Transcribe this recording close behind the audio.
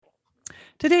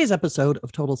Today's episode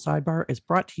of Total Sidebar is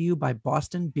brought to you by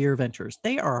Boston Beer Ventures.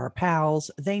 They are our pals.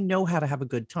 They know how to have a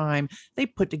good time. They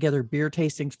put together beer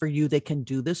tastings for you. They can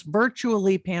do this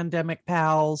virtually, pandemic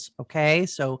pals. Okay,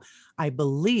 so I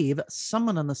believe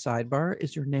someone on the sidebar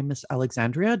is your name, Miss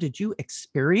Alexandria. Did you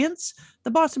experience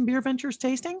the Boston Beer Ventures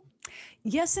tasting?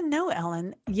 Yes and no,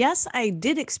 Ellen. Yes, I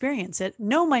did experience it.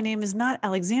 No, my name is not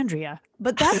Alexandria,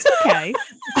 but that's okay.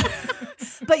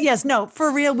 But yes, no,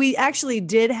 for real, we actually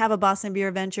did have a Boston Beer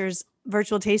Ventures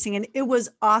virtual tasting, and it was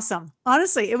awesome.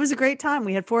 Honestly, it was a great time.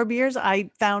 We had 4 beers.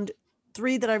 I found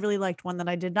 3 that I really liked, 1 that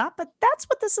I did not, but that's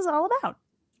what this is all about.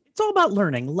 It's all about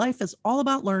learning. Life is all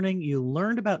about learning. You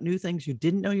learned about new things you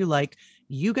didn't know you liked.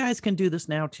 You guys can do this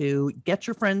now too. Get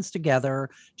your friends together.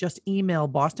 Just email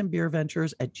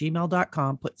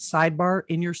bostonbeerventures@gmail.com. Put sidebar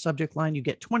in your subject line. You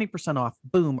get 20% off.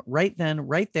 Boom. Right then,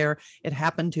 right there. It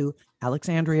happened to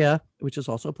Alexandria, which is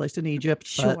also a place in Egypt,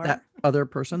 Sure. but that other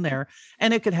person there.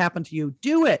 And it could happen to you.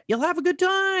 Do it. You'll have a good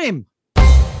time.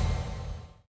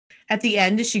 At the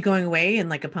end, is she going away in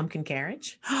like a pumpkin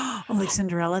carriage? Oh, like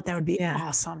Cinderella, that would be Yeah.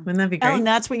 awesome. Wouldn't that be great? Ellen,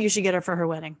 that's what you should get her for her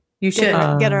wedding. You should.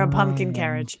 Get her a pumpkin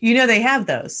carriage. You know they have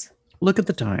those. Look at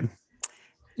the time.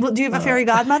 Well, do you have a fairy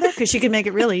godmother? Because she can make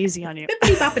it really easy on you.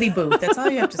 Bippity boppity boo. That's all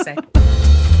you have to say.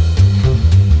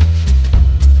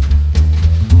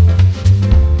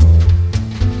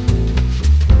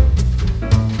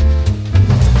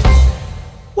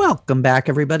 Welcome back,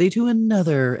 everybody, to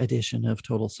another edition of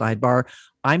Total Sidebar.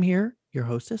 I'm here, your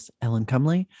hostess, Ellen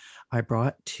Cumley. I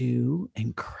brought 2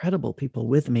 incredible people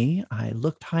with me. I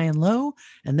looked high and low,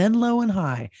 and then low and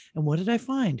high. And what did I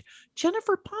find?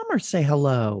 Jennifer Palmer, say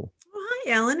hello. Oh,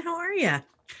 hi, Ellen. How are you?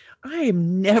 I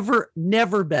am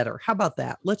never better. How about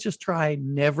that? Let's just try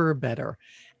never better.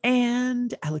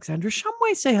 And Alexandra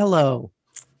Shumway, say hello.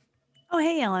 Oh,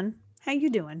 hey, Ellen. How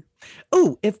you doing?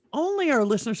 Oh, if only our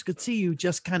listeners could see you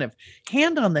just kind of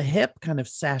hand on the hip, kind of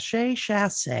sashay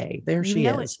chasse. There she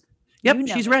is. Yep,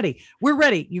 she's ready. We're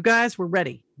ready. You guys, we're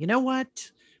ready. You know what?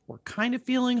 We're kind of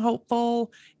feeling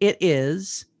hopeful. It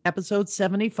is episode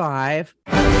 75.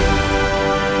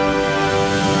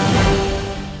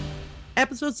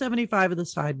 Episode 75 of the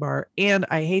sidebar. And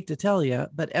I hate to tell you,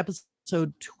 but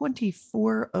episode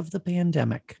 24 of the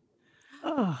pandemic.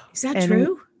 Oh, is that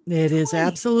true? It is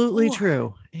absolutely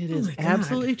true. It is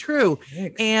absolutely true.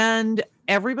 Thanks. And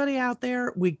everybody out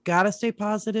there, we got to stay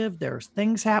positive. There's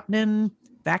things happening.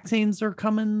 Vaccines are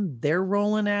coming. They're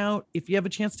rolling out. If you have a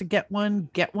chance to get one,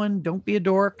 get one. Don't be a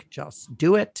dork. Just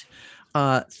do it.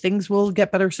 Things will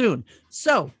get better soon.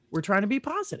 So we're trying to be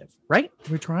positive, right?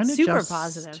 We're trying to super just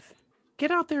positive. Get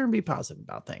out there and be positive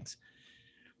about things.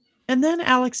 And then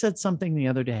Alex said something the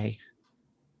other day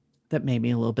that made me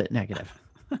a little bit negative.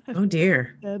 Oh,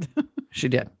 dear. She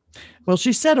did. Well,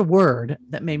 she said a word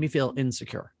that made me feel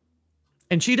insecure.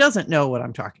 And she doesn't know what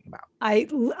I'm talking about. I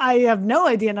have no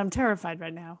idea, and I'm terrified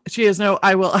right now. She has no,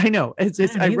 I know. I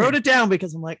don't wrote either. it down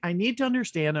because I'm like, I need to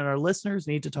understand, and our listeners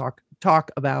need to talk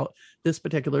about this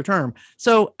particular term.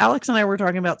 So Alex and I were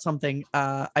talking about something,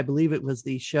 I believe it was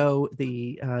the show,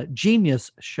 the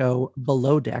Genius show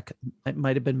Below Deck. It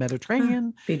might have been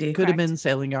Mediterranean. BD, Could have been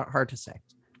Sailing Out, hard to say.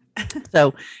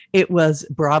 So it was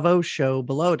Bravo show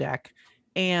Below Deck.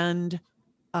 And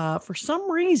for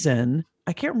some reason,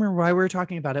 I can't remember why we were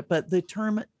talking about it, but the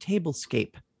term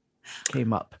tablescape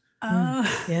came up.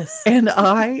 Yes. And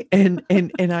I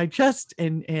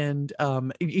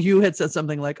you had said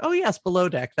something like, oh yes, Below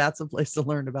Deck, that's a place to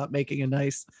learn about making a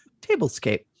nice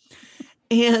tablescape.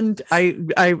 And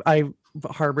I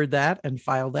harbored that and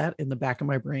filed that in the back of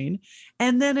my brain.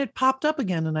 And then it popped up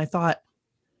again. And I thought,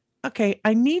 okay,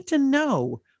 I need to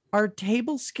know, are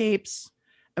tablescapes,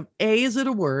 A, is it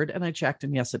a word? And I checked,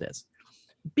 and yes, it is.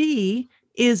 B,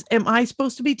 am I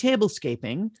supposed to be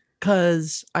tablescaping?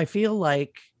 Because I feel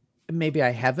like maybe I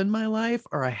have in my life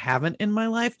or I haven't in my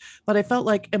life, but I felt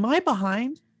like, am I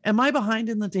behind? Am I behind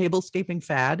in the tablescaping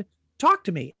fad? Talk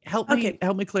to me. Help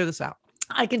me clear this out.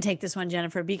 I can take this one,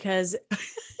 Jennifer, because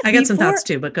I got some thoughts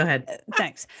too, but go ahead.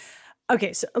 Thanks.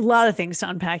 Okay, so a lot of things to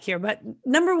unpack here, but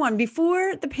number one,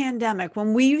 before the pandemic,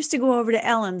 when we used to go over to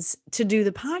Ellen's to do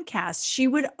the podcast, she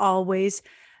would always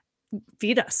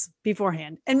feed us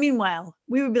beforehand. And meanwhile,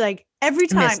 we would be like, every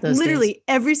time, literally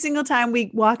every single time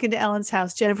we walk into Ellen's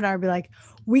house, Jennifer and I would be like,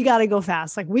 we got to go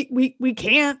fast. Like we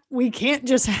can't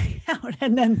just hang out.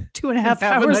 And then 2.5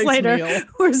 hours later,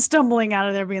 we're stumbling out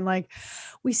of there being like,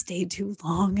 We stayed too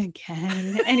long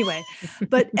again. Anyway,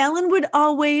 but Ellen would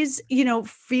always,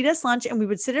 feed us lunch, and we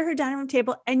would sit at her dining room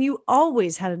table, and you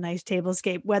always had a nice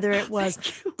tablescape, whether it was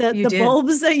the did.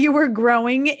 bulbs that you were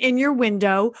growing in your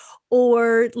window,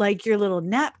 or like your little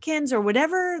napkins, or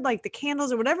whatever, like the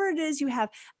candles or whatever it is you have.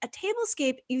 A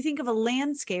tablescape, you think of a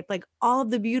landscape, like all of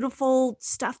the beautiful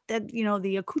stuff that,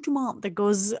 the accoutrement that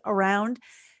goes around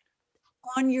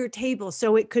on your table.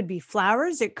 So it could be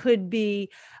flowers, it could be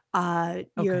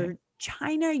your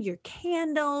china, your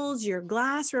candles, your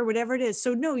glass, or whatever it is.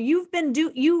 So no, you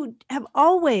have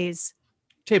always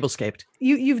tablescaped.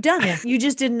 You've done it. You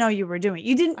just didn't know you were doing it.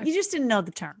 You just didn't know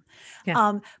the term.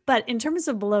 Yeah. But in terms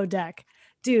of Below Deck,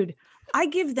 dude, I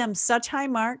give them such high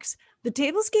marks. The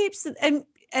tablescapes,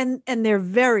 and they're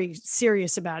very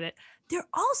serious about it. They're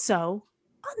also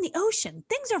on the ocean.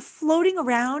 Things are floating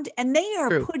around, and they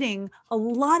are putting a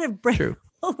lot of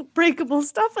breakable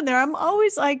stuff in there. I'm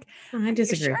always like, I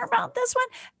disagree. Are you sure about this one?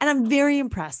 And I'm very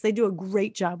impressed. They do a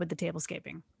great job with the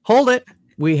tablescaping. Hold it.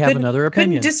 We have another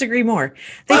opinion. Couldn't disagree more.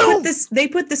 They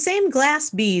put the same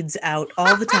glass beads out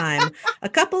all the time. A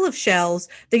couple of shells.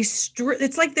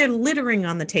 It's like they're littering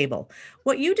on the table.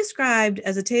 What you described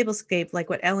as a tablescape, like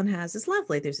what Ellen has, is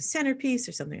lovely. There's a centerpiece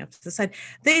or something up to the side.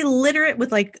 They litter it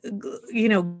with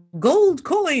gold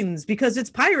coins because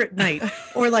it's pirate night,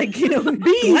 or beads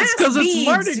because it's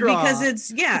Mardi Gras. Because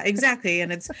it's exactly.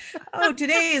 And it's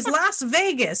today is Las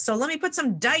Vegas, so let me put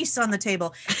some dice on the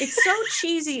table. It's so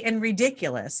cheesy and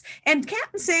ridiculous. And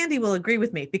Captain Sandy will agree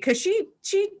with me, because she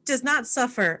does not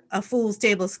suffer a fool's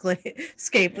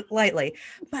tablescape lightly.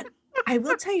 But I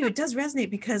will tell you, it does resonate,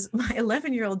 because my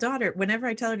 11-year-old daughter, whenever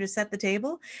I tell her to set the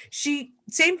table, same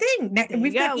thing.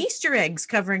 We've got Easter eggs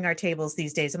covering our tables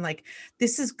these days. I'm like,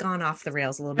 this has gone off the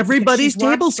rails a little bit. Everybody's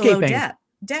tablescaping.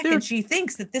 Deck, and she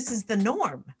thinks that this is the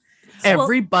norm.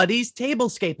 Everybody's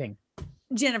tablescaping.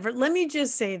 Jennifer, let me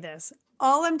just say this.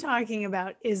 All I'm talking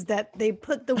about is that they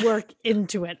put the work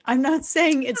into it. I'm not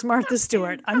saying it's Martha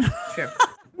Stewart. I'm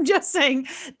just saying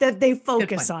that they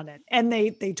focus on it, and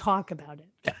they talk about it.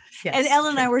 Yeah. Yes, and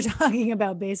Ellen and I were talking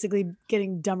about basically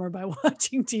getting dumber by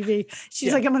watching TV.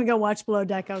 She's like, I'm going to go watch Below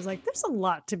Deck. I was like, there's a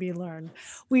lot to be learned.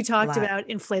 We talked about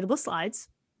inflatable slides.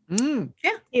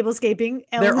 Tablescaping.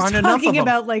 There aren't enough of them.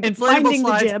 About like inflatable finding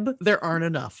slides, the jib. There aren't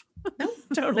enough. No,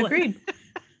 Totally agreed.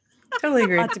 Totally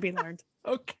agreed. A lot to be learned.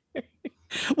 Okay.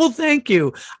 Well, thank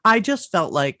you. I just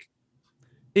felt like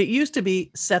it used to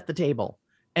be set the table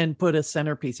and put a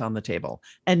centerpiece on the table,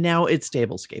 and now it's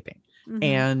tablescaping.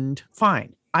 And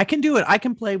fine, I can do it. I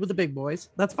can play with the big boys.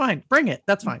 That's fine. Bring it.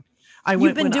 That's fine.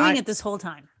 You've been doing it this whole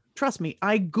time. Trust me.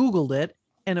 I Googled it,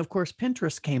 and of course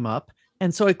Pinterest came up,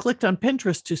 and so I clicked on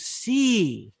Pinterest to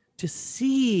see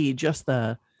just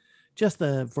the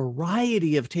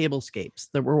variety of tablescapes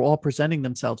that were all presenting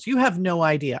themselves. You have no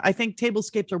idea. I think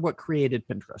tablescapes are what created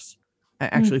Pinterest. I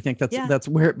actually think that's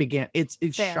where it began. It's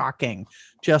shocking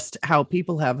just how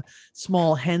people have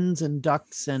small hens and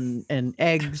ducks and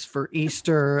eggs for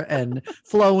Easter, and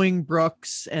flowing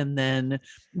brooks, and then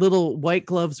little white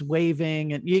gloves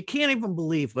waving, and you can't even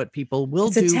believe what people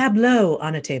will do. It's a tableau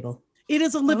on a table. It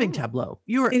is a living tableau.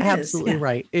 You are absolutely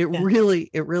right. It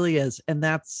really is. And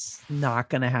that's not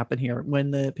going to happen here.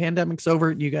 When the pandemic's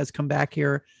over, you guys come back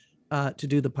here to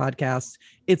do the podcast.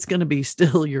 It's going to be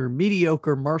still your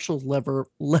mediocre Marshall's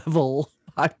level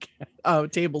podcast,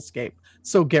 tablescape.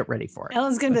 So get ready for it.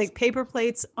 Ellen's going to be like paper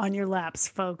plates on your laps,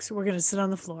 folks. We're going to sit on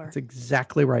the floor. That's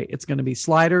exactly right. It's going to be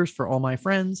sliders for all my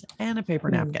friends and a paper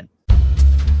napkin.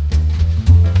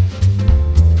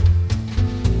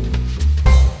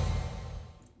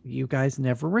 You guys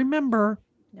never remember.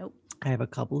 Nope. I have a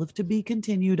couple of to be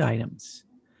continued items.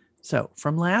 So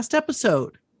from last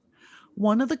episode,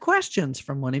 one of the questions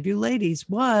from one of you ladies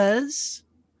was,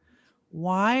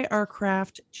 why are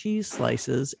Kraft cheese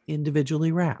slices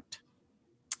individually wrapped?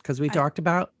 Because we talked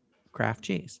about Kraft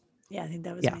cheese. Yeah, I think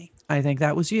that was me. I think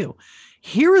that was you.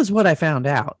 Here is what I found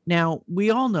out. Now,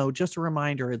 we all know, just a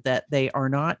reminder, that they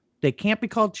can't be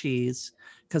called cheese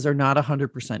because they're not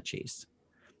 100% cheese.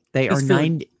 They are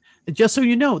 90. Just so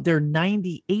you know, they're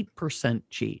 98%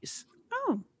 cheese.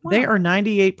 Oh, wow. They are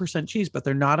 98% cheese, but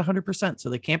they're not 100%. So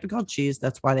they can't be called cheese.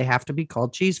 That's why they have to be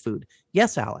called cheese food.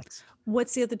 Yes, Alex.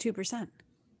 What's the other 2%?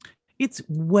 It's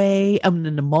way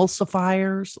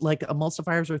emulsifiers. Like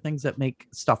emulsifiers are things that make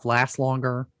stuff last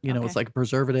longer. You know, it's like a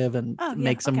preservative and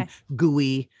makes them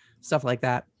gooey, stuff like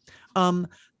that.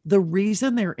 The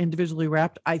reason they're individually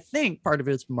wrapped, I think part of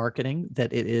it is marketing, that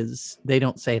they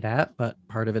don't say that, but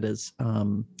part of it is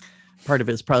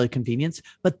probably convenience,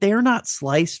 but they're not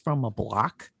sliced from a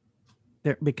block.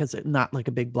 Because it's not like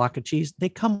a big block of cheese. They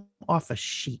come off a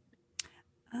sheet.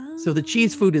 So the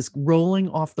cheese food is rolling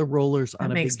off the rollers on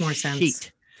That a makes big more sense.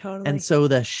 sheet. Totally. And so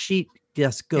the sheet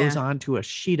just goes Yeah. onto a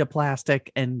sheet of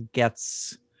plastic and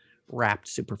gets wrapped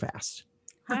super fast.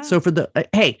 Wow. So for the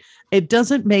hey, it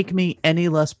doesn't make me any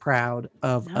less proud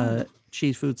of No. a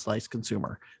cheese food slice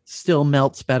consumer. Still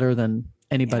melts better than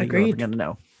anybody you're ever Agreed. going to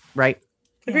know, right?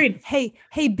 Yeah. Agreed.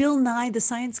 Hey, Bill Nye, the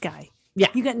science guy. Yeah.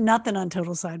 You got nothing on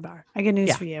Total Sidebar. I got news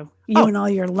Yeah. for you. You Oh. and all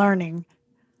your learning.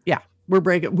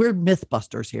 We're myth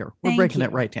busters here. We're Thank breaking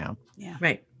it you. right down. Yeah.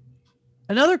 Right.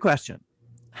 Another question.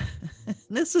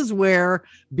 This is where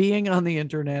being on the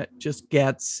internet just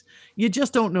gets, you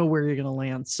just don't know where you're going to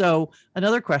land. So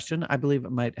another question, I believe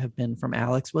it might have been from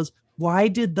Alex, was why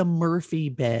did the Murphy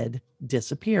bed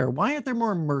disappear? Why aren't there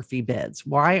more Murphy beds?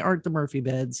 Why aren't the Murphy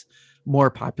beds more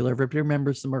popular? Everybody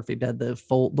remembers the Murphy bed, the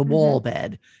wall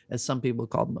bed, as some people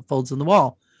call them, the folds in the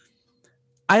wall.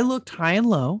 I looked high and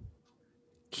low,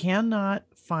 cannot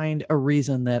find a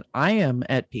reason that I am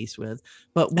at peace with,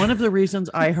 but one of the reasons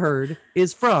I heard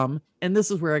is from, and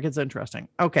this is where it gets interesting.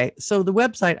 Okay, so the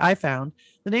website I found,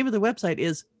 the name of the website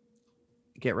is,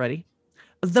 get ready,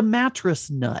 The Mattress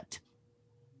Nut.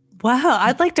 Wow.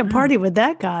 I'd like to party with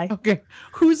that guy. Okay,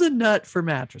 who's a nut for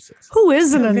mattresses? Who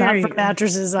isn't a nut Very- for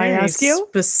mattresses, I Very ask you?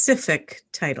 specific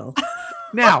title.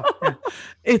 Now,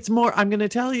 it's more, I'm going to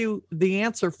tell you the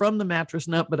answer from the Mattress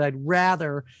Nut, but I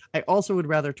also would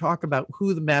rather talk about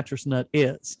who the Mattress Nut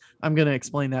is. I'm going to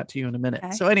explain that to you in a minute.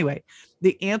 Okay. So anyway,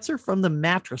 the answer from the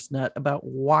Mattress Nut about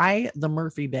why the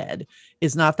Murphy bed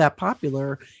is not that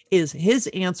popular is his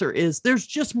answer is there's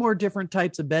just more different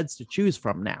types of beds to choose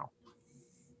from now.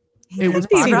 It was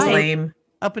He's popular right. lame.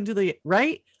 up into the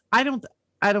right. I don't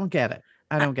get it.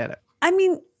 I don't get it. I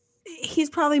mean, he's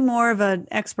probably more of an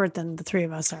expert than the three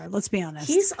of us are. Let's be honest.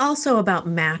 He's also about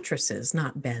mattresses,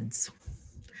 not beds.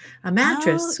 A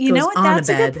mattress you goes know what? on That's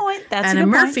a a bed, good point. That's and a a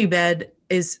good Murphy point. bed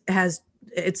it's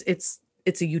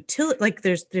a utility. Like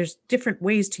there's different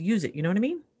ways to use it. You know what I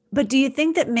mean? But do you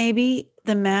think that maybe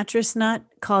the mattress nut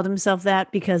called himself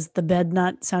that because the bed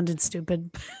nut sounded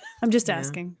stupid? I'm just Yeah.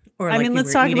 asking. Or I like mean, you let's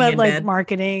were talk eating about in like bed.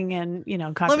 marketing and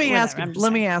copy. Let me ask whatever. you. I'm just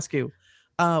Let me saying. ask you.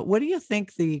 What do you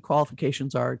think the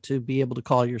qualifications are to be able to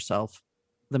call yourself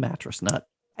the Mattress Nut?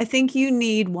 I think you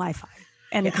need Wi-Fi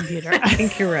and a Yeah. computer. I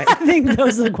think you're right. I think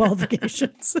those are the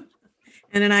qualifications.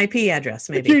 And an IP address,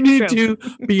 You maybe. need True.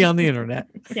 to be on the internet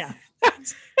Yeah.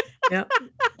 Yep.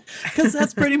 because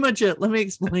that's pretty much it. Let me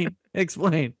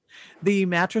explain. The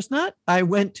Mattress Nut. I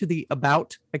went to the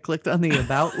about. I clicked on the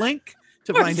about link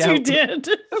to find out. you did.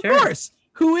 Of Sure. course.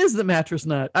 Who is the Mattress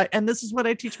Nut? And this is what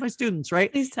I teach my students,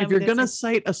 right? Please tell If me you're this going to is-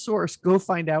 cite a source, go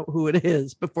find out who it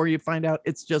is before you find out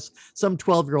it's just some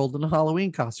 12-year-old in a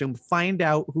Halloween costume. Find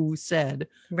out who said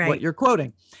Right. what you're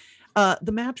quoting.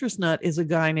 The Mattress Nut is a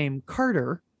guy named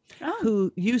Carter Oh,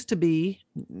 who used to be,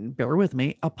 bear with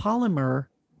me, a polymer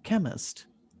chemist.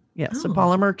 Yes, a Oh.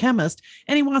 polymer chemist.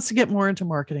 And he wants to get more into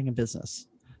marketing and business.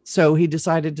 So he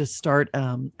decided to start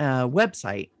a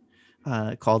website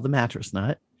called The Mattress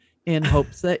Nut in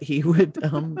hopes that he would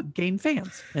gain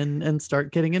fans and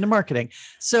start getting into marketing.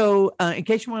 So in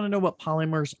case you want to know what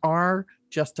polymers are,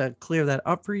 just to clear that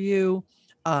up for you,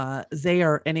 they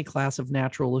are any class of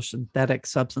natural or synthetic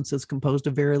substances composed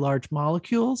of very large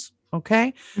molecules.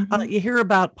 Okay. Mhm. You hear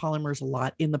about polymers a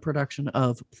lot in the production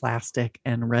of plastic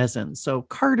and resin. So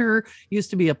Carter used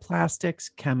to be a plastics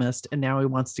chemist and now he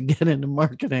wants to get into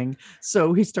marketing.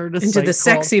 So he started a Into site the called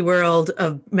sexy world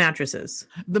of mattresses.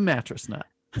 The Mattress Nut.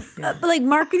 but like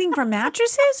marketing for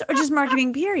mattresses or just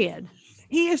marketing period?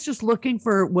 He is just looking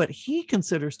for what he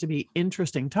considers to be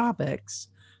interesting topics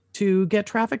to get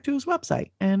traffic to his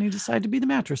website. And he decided to be the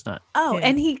Mattress Nut. Oh, Yeah.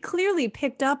 and he clearly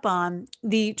picked up on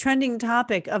the trending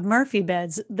topic of Murphy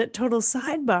beds that Total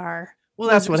Sidebar Well,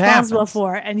 that's was what responsible happens.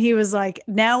 for. And he was like,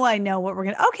 now I know what we're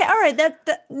going to, okay. All right.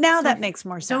 Now that makes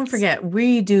more sense. Don't forget,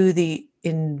 we do the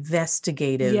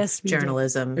investigative Yes, we do.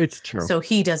 journalism. It's true. So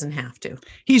he doesn't have to.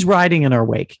 He's riding in our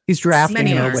wake. He's drafting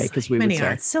Many in our are. wake, as we Many would say.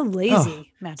 are. It's so lazy. Oh,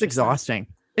 mattress It's exhausting.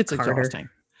 It's Carter. exhausting.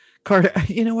 Carter,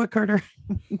 you know what, Carter?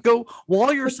 Go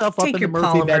wall yourself up Take in your the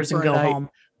Murphy bed polymers for and a go night. home.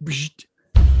 Bzzt.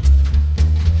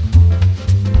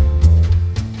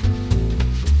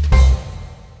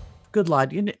 Good Lord.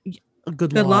 Good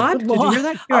Good Lord. Lord? Did you hear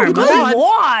that? You are Oh, a good mother.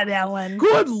 Lord, Ellen.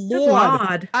 Good Good Lord.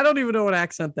 Lord. I don't even know what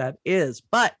accent that is,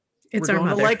 but It's we're our going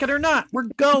mother. to like it or not. We're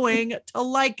going to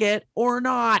like it or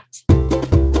not.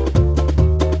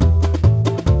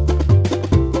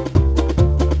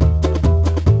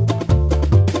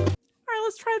 All right,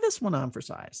 let's try this one on for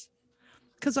size.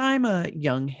 Because I'm a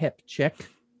young, hip chick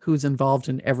who's involved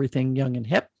in everything young and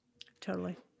hip.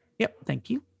 Totally. Yep, thank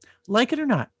you. Like it or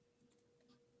not,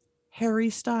 Harry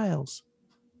Styles.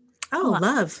 Oh, Hold on.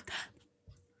 love.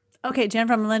 Okay,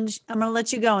 Jennifer, I'm gonna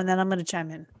let you go, and then I'm gonna chime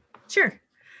in. Sure.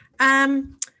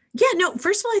 Yeah, no,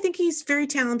 first of all, I think he's very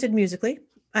talented musically.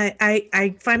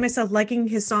 I find myself liking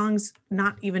his songs,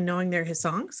 not even knowing they're his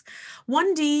songs.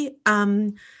 1D,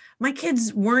 my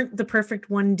kids weren't the perfect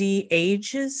 1D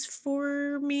ages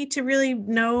for me to really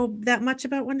know that much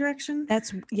about One Direction.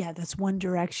 That's One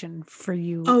Direction for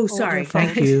you. Oh, older sorry. folks.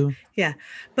 Thank you. Yeah,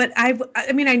 but I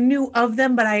mean, I knew of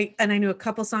them, but I knew a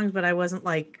couple songs, but I wasn't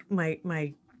like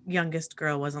my youngest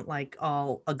girl wasn't like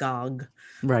all agog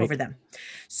Right. over them.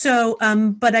 So,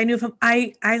 but I knew of him.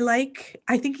 I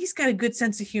think he's got a good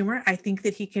sense of humor. I think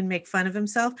that he can make fun of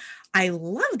himself. I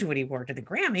loved what he wore to the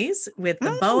Grammys with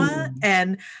the boa, Oh.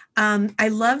 and I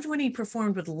loved when he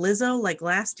performed with Lizzo. Like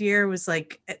last year was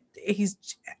like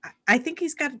I think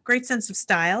he's got a great sense of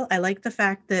style. I like the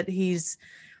fact that he's,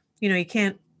 you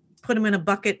can't put him in a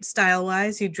bucket style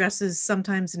wise. He dresses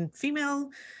sometimes in female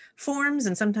forms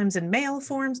and sometimes in male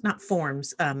forms, not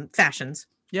forms, fashions.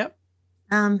 Yep.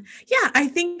 Yeah, I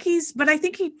think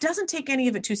he doesn't take any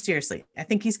of it too seriously. I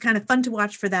think he's kind of fun to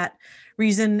watch for that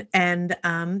reason. And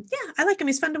yeah, I like him.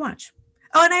 He's fun to watch.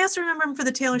 Oh, and I also remember him for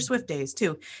the Taylor Swift days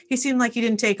too. He seemed like he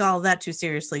didn't take all of that too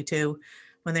seriously too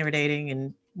when they were dating.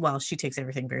 And well, she takes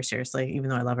everything very seriously, even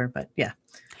though I love her. But yeah.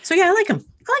 So yeah, I like him.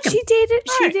 She dated.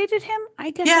 All She right. dated him.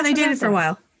 I didn't. Yeah, they dated for a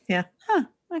while. Yeah. Huh.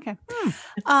 Okay.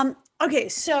 Okay.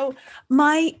 So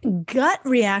my gut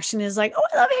reaction is like, oh,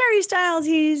 I love Harry Styles.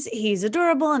 He's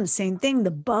adorable, and the same thing.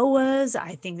 The boas.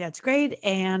 I think that's great,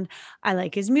 and I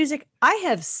like his music. I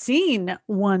have seen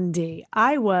 1D.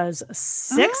 I was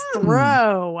sixth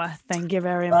row. Thank you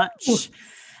very much.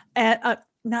 At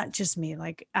not just me,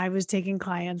 like I was taking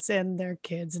clients and their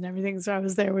kids and everything. So I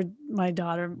was there with my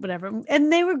daughter, whatever,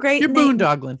 and they were great. You're and they-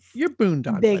 boondoggling. You're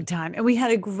boondoggling. big time, and we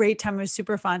had a great time. It was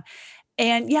super fun,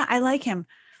 and yeah, I like him.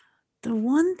 The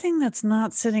one thing that's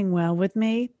not sitting well with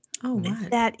me Oh, is what?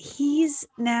 that he's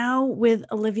now with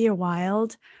Olivia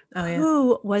Wilde, Oh, yeah.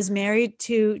 who was married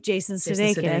to Jason Jason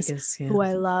Sudeikis, Sudeikis, yeah. who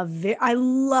I love. I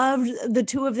loved the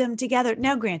two of them together.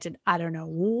 Now, granted, I don't know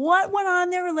what went on in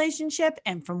their relationship,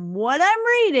 and from what I'm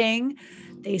reading,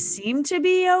 they seem to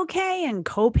be okay and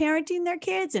co-parenting their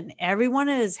kids, and everyone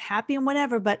is happy and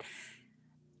whatever. But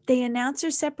they announced their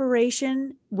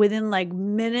separation within like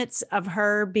minutes of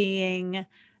her being,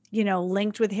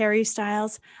 linked with Harry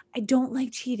Styles. I don't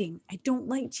like cheating. I don't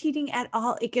like cheating at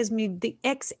all. It gives me the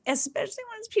ick, especially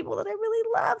when it's people that I really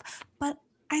love. But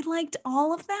I liked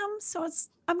all of them, so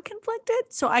I'm conflicted.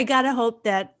 So I gotta hope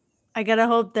that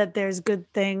there's good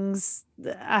things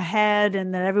ahead,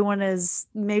 and that everyone is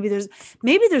maybe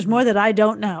there's more that I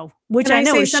don't know, which Can I I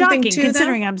know say is something shocking too, though?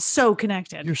 considering I'm so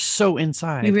connected. You're so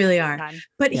inside. You really are. Time.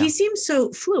 But Yeah. he seems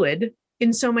so fluid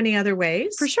in so many other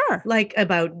ways. For sure. Like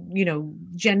about,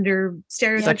 gender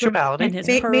stereotypes. Sexuality. And his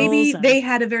Maybe pearls and- they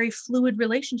had a very fluid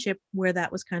relationship where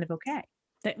that was kind of okay.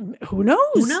 Who knows?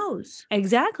 Who knows?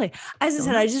 Exactly. As I Don't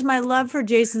said, I just my love for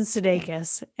Jason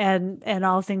Sudeikis and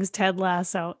all things Ted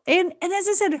Lasso. And as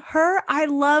I said, I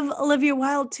love Olivia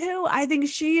Wilde too. I think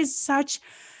she's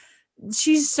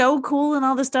so cool and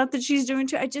all the stuff that she's doing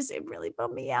too. It really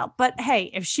bummed me out. But hey,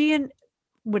 if she and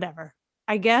whatever,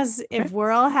 I guess if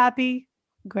we're all happy,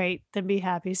 great, then be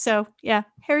happy. So yeah,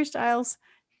 Harry Styles,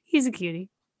 he's a cutie.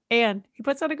 And he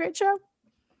puts on a great show.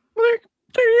 There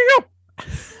you go.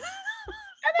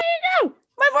 And there you go.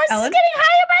 My voice Ellen? is getting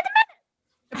higher by the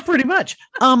minute. Pretty much.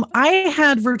 I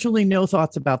had virtually no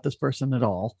thoughts about this person at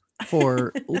all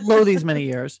for these many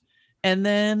years. And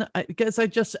then I guess I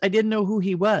didn't know who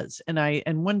he was. And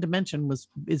One Dimension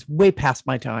is way past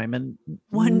my time. And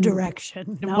One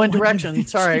Direction. not One Direction.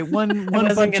 Sorry. One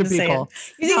wasn't bunch of gonna say it. people.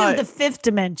 You think No, of the fifth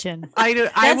dimension. I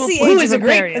That's will the put- age Who of is a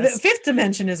great, the Aquarius. Fifth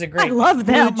Dimension is a great. I love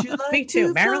them. Would you like Me too.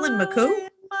 to Marilyn fly McCoo? in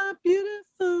my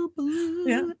beautiful balloon?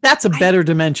 Yeah. That's a better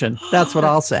dimension. That's what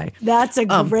I'll say. That's a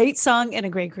Um, great song and a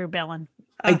great group, Ellen.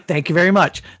 Thank you very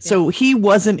much. So he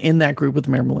wasn't in that group with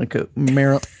Marilyn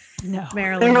McCoo. No.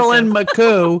 Marilyn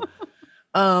McCoo.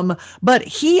 But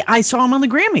I saw him on the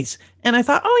Grammys and I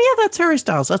thought, oh yeah, that's Harry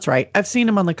Styles. That's right. I've seen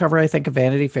him on the cover, I think, of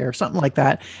Vanity Fair, something like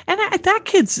that. And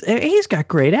that he's got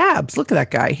great abs. Look at that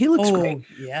guy. He looks great.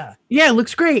 Yeah. Yeah, it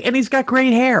looks great. And he's got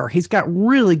great hair. He's got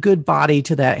really good body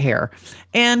to that hair.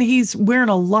 And he's wearing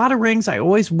a lot of rings. I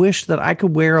always wished that I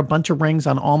could wear a bunch of rings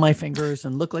on all my fingers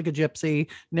and look like a gypsy.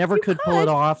 Never could pull it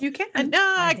off. You can. And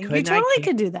no, I think couldn't. you I totally can't.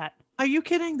 could do that. Are you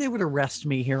kidding? They would arrest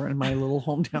me here in my little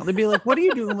hometown. They'd be like, what are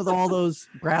you doing with all those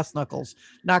brass knuckles?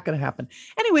 Not going to happen.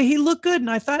 Anyway, he looked good. And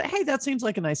I thought, hey, that seems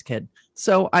like a nice kid.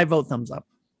 So I vote thumbs up.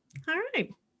 All right.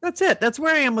 That's it. That's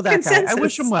where I am with that guy. I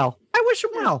wish Consensus. him well. I wish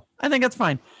him well. I think that's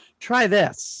fine. Try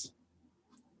this.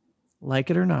 like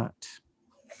it or not,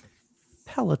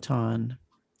 Peloton.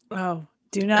 Oh,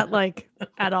 do not like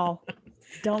at all.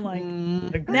 Don't like.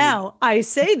 Mm, Now, I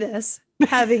say this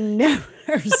having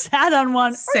never sat on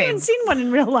one or Same. even seen one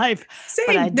in real life. Same.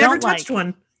 I Never don't touched like.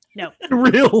 one. No.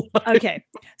 real. Okay.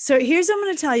 So here's what I'm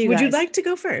going to tell you Would guys. you like to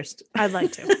go first? I'd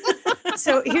like to.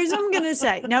 So here's what I'm going to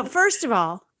say. Now, first of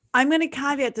all, I'm going to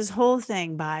caveat this whole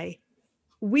thing by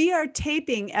we are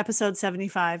taping episode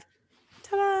 75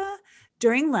 ta-da,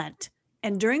 during Lent.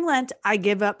 And during Lent, I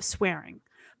give up swearing.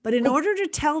 But in order to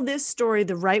tell this story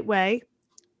the right way,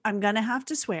 I'm going to have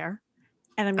to swear.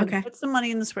 And I'm going to Okay. put some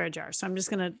money in the swear jar. So I'm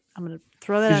going to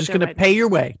throw that You're out just there going to right pay now. your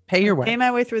way. Pay your Pay way.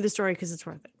 my way through the story because it's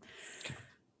worth it.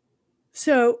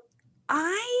 So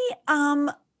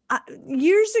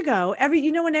years ago,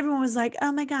 when everyone was like,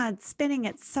 "Oh my God, spinning!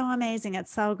 It's so amazing!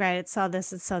 It's so great! It's so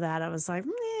this! It's so that!" I was like,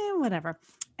 whatever.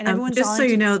 And everyone's Just all so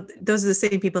into- you know, those are the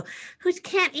same people who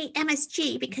can't eat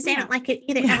MSG because they Yeah. don't like it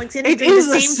either. Yeah. Alexander It doing the is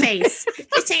the same same- face.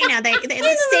 Just so you know, they're Those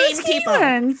the same people.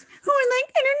 humans who are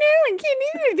like, I don't know, I can't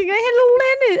eat anything.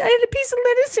 I had a piece of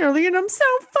lettuce earlier, and I'm so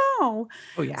full.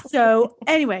 Oh yeah. So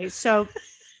anyway, so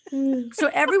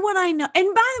everyone I know,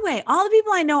 and by the way, all the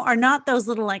people I know are not those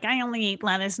little like I only eat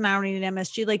lettuce and I don't eat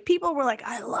MSG. Like people were like,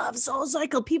 I love Soul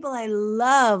Cycle. People I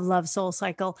love Soul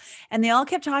Cycle, and they all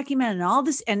kept talking about it and all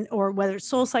this, and or whether it's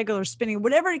Soul Cycle or spinning,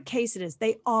 whatever case it is,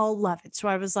 they all love it. So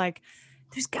I was like,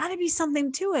 there's got to be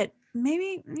something to it.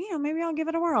 Maybe maybe I'll give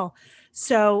it a whirl.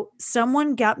 So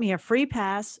someone got me a free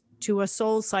pass to a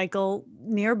Soul Cycle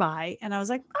nearby, and I was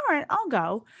like, all right, I'll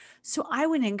go. So I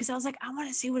went in because I was like, I want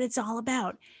to see what it's all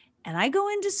about. And I go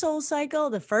into Soul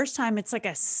Cycle the first time. It's like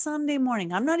a Sunday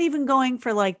morning. I'm not even going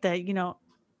for like the,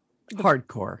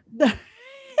 Hardcore.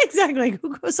 exactly.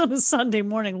 Who goes on a Sunday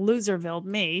morning? Loserville,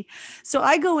 me. So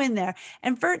I go in there,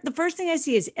 and the first thing I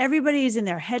see is everybody is in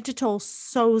their head to toe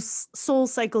Soul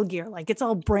Cycle gear, like it's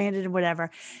all branded and whatever.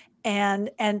 And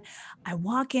I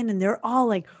walk in, and they're all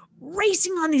like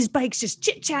racing on these bikes, just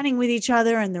chit chatting with each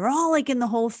other, and they're all like in the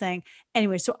whole thing.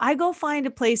 Anyway, so I go find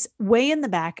a place way in the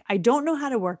back. I don't know how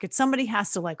to work it. Somebody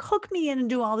has to like hook me in and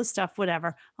do all this stuff,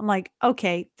 whatever. I'm like,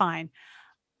 okay, fine.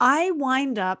 I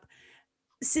wind up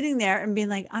sitting there and being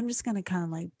like, I'm just going to kind of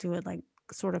like do it like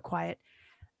sort of quiet.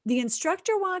 The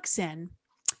instructor walks in.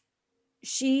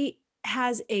 She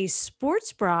has a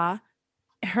sports bra,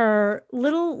 her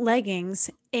little leggings,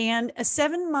 and a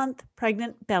 7-month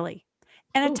pregnant belly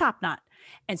and a top knot.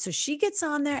 And so she gets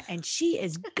on there and she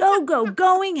is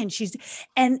going, and she's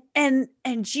and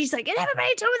she's like, and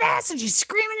everybody do this, and she's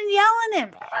screaming and yelling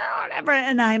and whatever.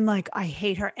 And I'm like, I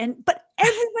hate her. But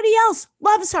everybody else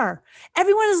loves her.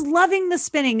 Everyone is loving the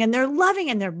spinning, and they're loving,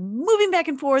 and they're moving back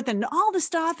and forth and all the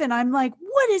stuff. And I'm like,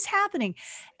 what is happening?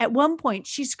 At one point,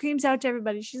 she screams out to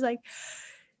everybody. She's like,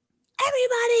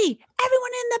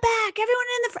 everyone in the back, everyone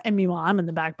in the front. And meanwhile, I'm in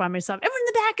the back by myself. Everyone in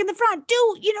the back, in the front,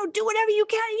 do whatever you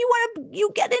can.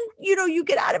 You get in, you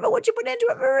get out of it, what you put into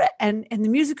it. And the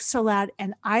music's so loud.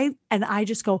 And I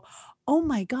just go, oh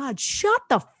my God, shut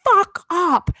the fuck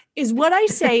up, is what I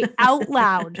say out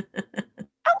loud.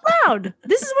 Out loud.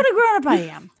 This is what a grown-up I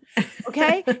am.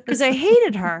 Okay. Because I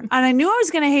hated her, and I knew I was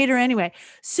going to hate her anyway.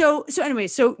 So anyway,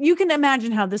 so you can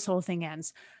imagine how this whole thing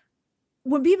ends.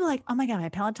 When people are like, oh my God, my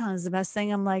Peloton is the best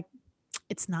thing, I'm like,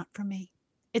 it's not for me.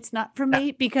 It's not for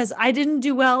me because I didn't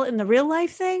do well in the real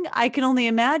life thing. I can only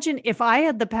imagine if I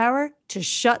had the power to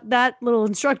shut that little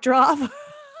instructor off,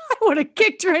 I would have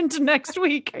kicked her into next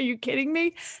week. Are you kidding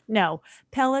me? No.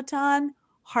 Peloton,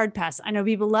 hard pass. I know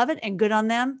people love it and good on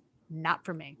them. Not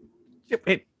for me.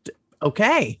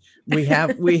 Okay. We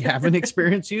have an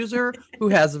experienced user who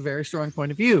has a very strong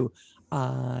point of view.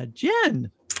 Jen.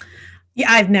 Yeah,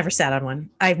 I've never sat on one.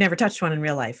 I've never touched one in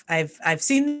real life. I've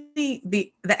seen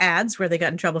the ads where they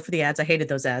got in trouble for the ads. I hated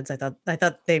those ads. I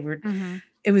thought they were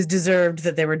it was deserved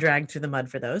that they were dragged through the mud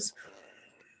for those.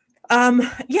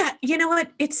 Yeah, you know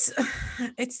what? It's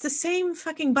the same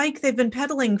fucking bike they've been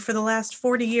pedaling for the last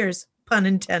 40 years, pun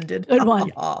intended. Good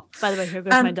one. By the way, here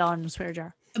goes my dollar in the swear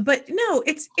jar. But no,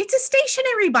 it's a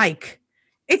stationary bike.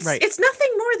 It's Right. it's nothing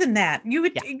more than that. You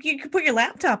could put your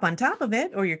laptop on top of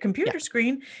it or your computer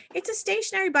screen. It's a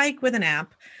stationary bike with an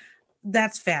app.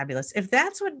 That's fabulous. If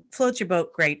that's what floats your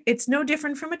boat, great. It's no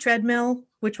different from a treadmill,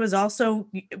 which was also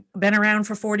been around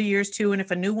for 40 years too. And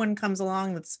if a new one comes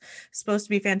along that's supposed to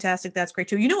be fantastic, that's great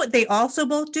too. You know what they also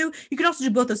both do? You can also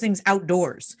do both those things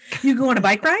outdoors. You go on a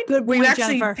bike ride Good where you point,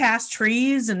 actually Jennifer. pass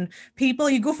trees and people.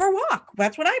 You go for a walk.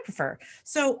 That's what I prefer.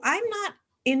 So I'm not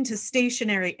into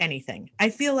stationary anything.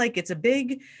 I feel like it's a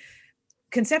big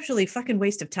conceptually fucking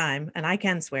waste of time, and I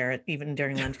can swear it even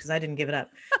during lunch because I didn't give it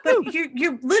up. But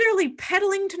you're literally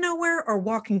pedaling to nowhere or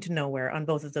walking to nowhere on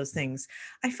both of those things.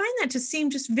 I find that to seem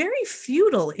just very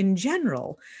futile in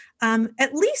general.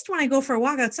 At least when I go for a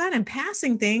walk outside, I'm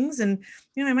passing things, and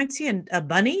I might see a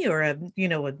bunny or a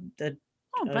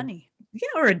bunny.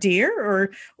 or a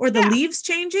deer or the leaves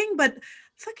changing, but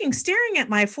fucking staring at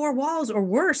my four walls, or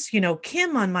worse,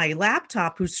 Kim on my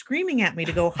laptop who's screaming at me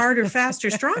to go harder, faster,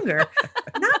 stronger.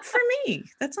 Not for me.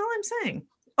 That's all I'm saying.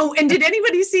 Oh, and did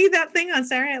anybody see that thing on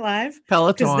Saturday Night Live?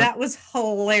 Peloton. Because that was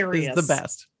hilarious. Is the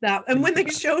best. And when they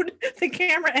showed the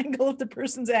camera angle of the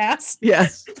person's ass.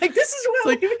 Yes. Like, this is what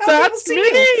like, that's me.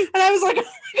 You. And I was like, oh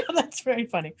my God, that's very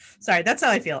funny. Sorry, that's how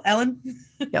I feel. Ellen?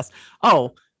 Yes.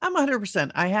 Oh, I'm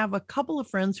 100%. I have a couple of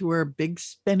friends who are big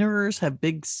spinners, have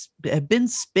been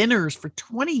spinners for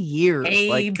 20 years.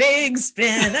 A big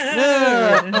spinner.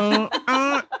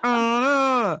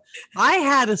 I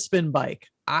had a spin bike.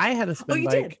 You bike.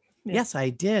 did? Yeah. Yes, I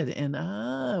did. And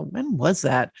when was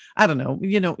that? I don't know.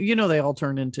 They all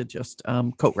turn into just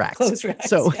coat racks. Clothes racks.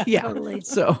 So yeah. Totally.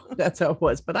 So that's how it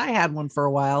was. But I had one for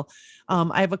a while.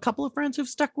 I have a couple of friends who've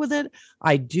stuck with it.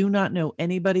 I do not know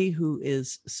anybody who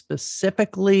is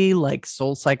specifically like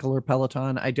Soul Cycle or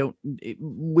Peloton.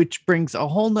 Which brings a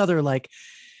whole nother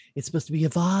it's supposed to be a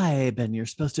vibe, and you're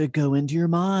supposed to go into your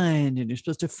mind, and you're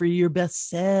supposed to free your best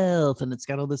self, and it's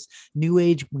got all this new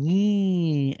age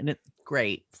and it's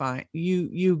great. Fine.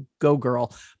 You go,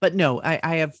 girl. But no,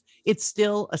 I have, it's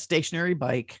still a stationary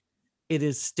bike. It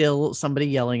is still somebody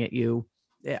yelling at you.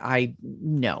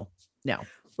 No.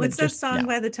 What's that song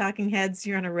by the Talking Heads?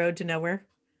 You're on a road to nowhere.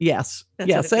 Yes. That's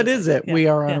yes, that is like. it. Yeah. We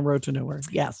are on a road to nowhere.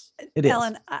 Yes, it is.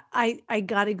 Ellen, I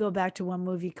got to go back to one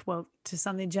movie quote, to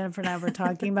something Jennifer and I were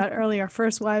talking about earlier.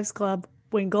 First Wives Club,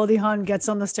 when Goldie Hawn gets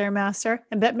on the Stairmaster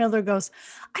and Bette Midler goes,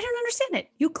 I don't understand it.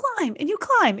 You climb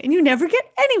and you never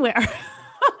get anywhere.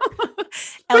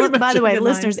 Ellen, by the way,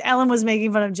 listeners, Ellen was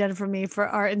making fun of Jennifer and me for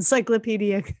our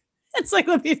encyclopedic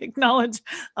knowledge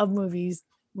of movies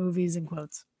and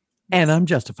quotes. And I'm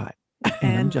justified.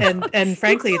 And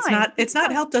frankly, it's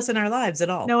not helped us in our lives at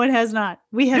all. No, it has not.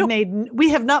 We have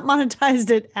not monetized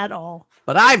it at all.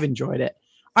 But I've enjoyed it.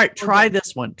 All right, try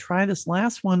this one. Try this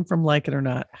last one from Like It or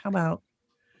Not. How about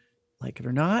Like It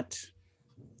or Not?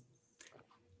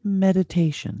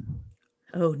 Meditation.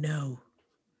 Oh no.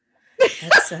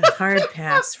 That's a hard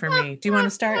pass for me. Do you want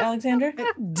to start, Alexandra?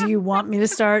 Do you want me to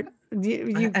start? I'm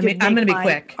going to be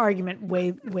quick. Argument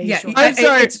way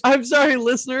short. I'm sorry,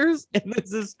 listeners. And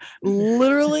this is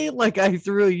literally like I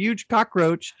threw a huge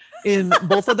cockroach in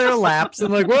both of their laps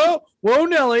and whoa,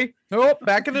 Nelly. Oh,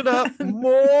 backing it up.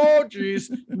 Oh, geez.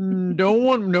 Don't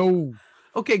want no.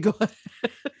 Okay, go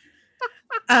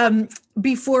ahead.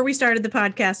 Before we started the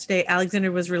podcast today,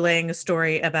 Alexander was relaying a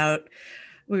story about,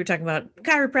 we were talking about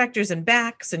chiropractors and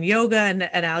backs and yoga, and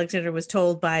Alexander was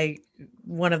told by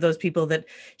one of those people that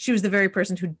she was the very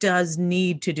person who does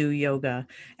need to do yoga.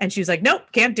 And she was like, nope,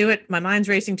 can't do it. My mind's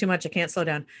racing too much. I can't slow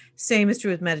down. Same is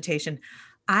true with meditation.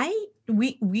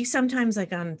 We sometimes,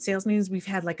 like on sales meetings, we've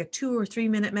had like a 2 or 3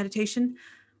 minute meditation.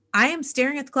 I am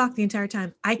staring at the clock the entire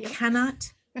time. I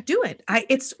cannot do it.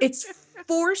 It's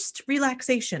forced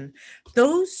relaxation.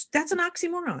 That's an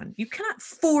oxymoron. You cannot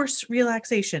force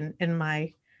relaxation in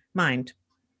my mind.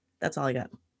 That's all I got.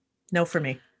 No for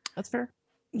me. That's fair.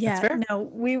 Yeah. That's fair. No,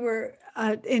 we were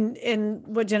in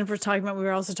what Jennifer's talking about. We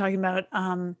were also talking about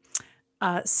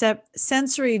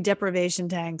sensory deprivation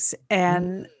tanks,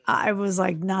 and I was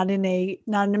like, not in a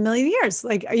million years.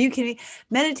 Like, are you kidding?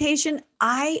 Meditation.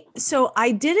 I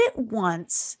did it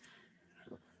once.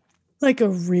 Like a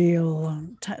real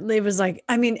time. It was like,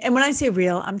 and when I say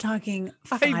real, I'm talking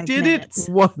 5 minutes. I did it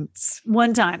once.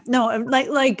 One time. No,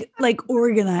 like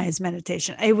organized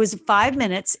meditation. It was 5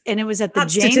 minutes, and it was at the Not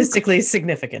statistically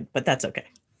significant, but that's okay.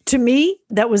 To me,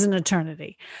 that was an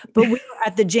eternity. But we were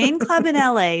at the Jane Club in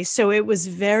LA, so it was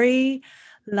very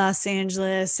Los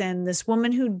Angeles, and this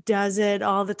woman who does it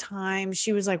all the time,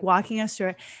 she was like walking us through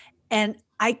it. And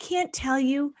I can't tell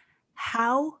you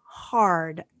how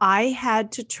hard I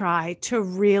had to try to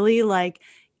really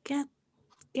get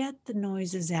the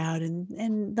noises out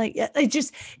and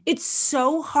it's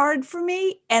so hard for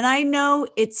me. And I know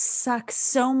it sucks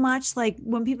so much. Like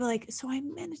when people are like, so I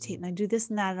meditate and I do this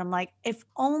and that. And I'm like, if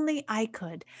only I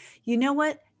could. You know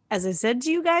what? As I said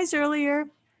to you guys earlier,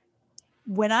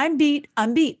 when I'm beat,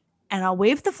 I'm beat. And I'll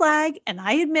wave the flag and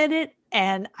I admit it.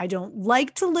 And I don't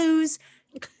like to lose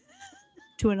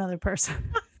to another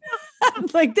person.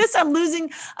 Like this, I'm losing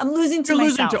to myself. You're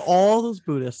losing to all those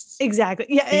Buddhists. Exactly.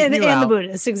 Yeah. And the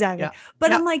Buddhists. Exactly. Yeah.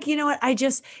 But I'm like, you know what?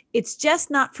 It's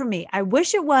just not for me. I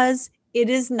wish it was. It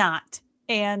is not.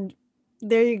 And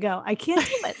there you go. I can't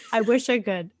do it. I wish I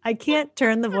could. I can't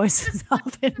turn the voices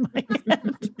off in my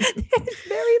head. It's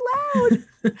very loud.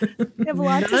 They have a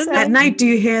lot to None- say. At night, do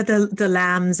you hear the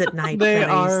lambs at night? They Denise?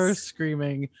 are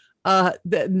screaming.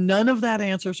 None of that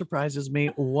answer surprises me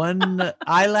one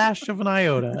eyelash of an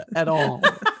iota at all.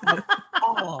 At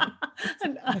all.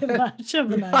 An eyelash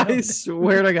of an I iota.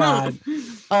 swear to God.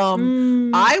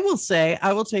 I will say,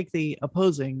 I will take the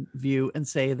opposing view and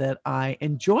say that I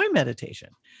enjoy meditation.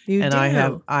 You And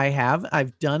do.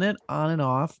 I've done it on and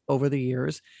off over the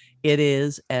years. It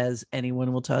is, as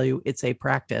anyone will tell you, it's a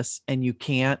practice, and you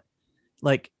can't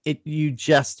you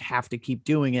just have to keep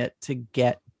doing it to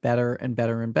get better and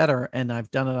better and better. And I've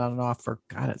done it on and off for,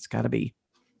 God, it's got to be,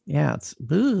 it's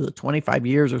 25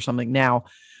 years or something now,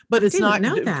 but it's didn't not,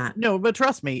 know that. no, but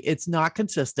trust me, it's not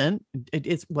consistent.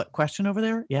 It's what question over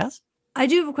there? Yes. I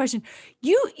do have a question. Do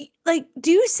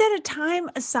you set a time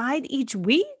aside each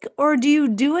week, or do you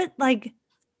do it like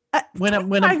When I'm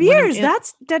 5 years?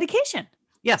 That's dedication.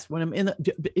 Yes, when I'm in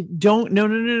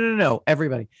the no,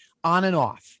 everybody, on and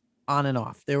off.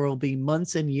 There will be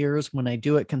months and years when I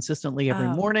do it consistently every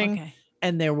Oh, morning, okay.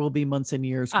 and there will be months and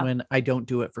years Oh. when I don't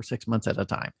do it for 6 months at a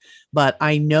time. But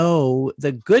I know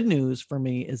the good news for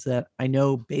me is that I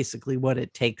know basically what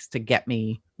it takes to get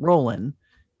me rolling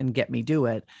and get me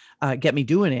doing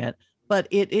it. But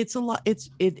it's a lot.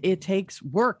 It takes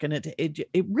work, and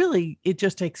it really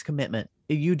just takes commitment.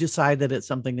 You decide that it's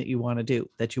something that you want to do,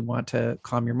 that you want to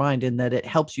calm your mind, and that it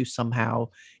helps you somehow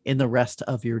in the rest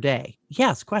of your day.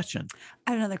 Yes. Question.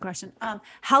 I have another question.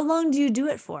 How long do you do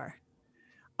it for?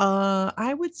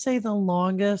 I would say the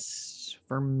longest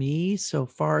for me so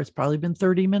far, it's probably been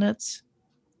 30 minutes.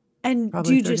 And Probably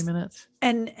do you 30 just minutes.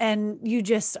 and you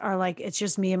just are like, it's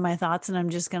just me and my thoughts, and I'm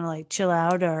just gonna like chill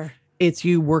out, or It's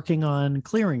you working on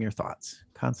clearing your thoughts,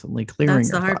 constantly clearing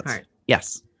That's your the hard thoughts. part.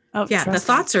 Yes. oh Yeah, the trust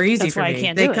me. thoughts are easy That's for why I me.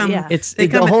 can't They do it, come. yeah. It's They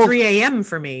the come whole at 3 a.m.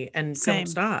 for me and Same. don't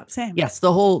stop. Same. Yes,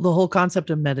 the whole concept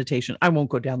of meditation. I won't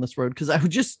go down this road because I was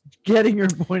just getting your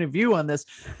point of view on this.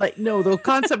 Like, no, the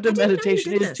concept I of didn't know you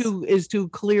meditation did is to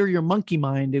clear your monkey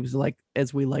mind. It was like,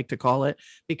 as we like to call it,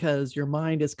 because your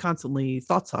mind is constantly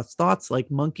thoughts, like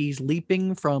monkeys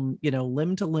leaping from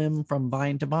limb to limb, from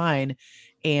vine to vine,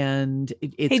 and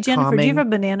it's Hey Jennifer, do you have calming. a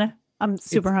banana? I'm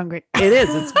super hungry. It is.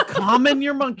 It's calming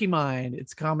your monkey mind.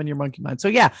 It's calming your monkey mind. So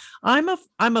yeah, I'm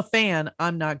a fan.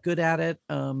 I'm not good at it.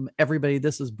 Everybody,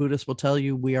 this is Buddhist will tell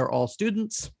you we are all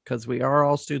students, because we are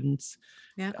all students.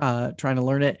 Yeah. Trying to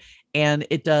learn it, and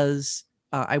it does.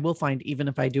 I will find, even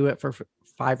if I do it for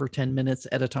 5 or 10 minutes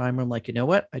at a time, I'm like, you know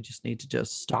what? I just need to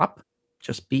just stop,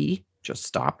 just be, just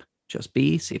stop, just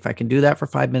be. See if I can do that for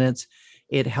 5 minutes.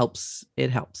 It helps. It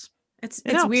helps. It's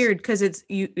helps. weird because it's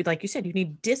you, like you said, you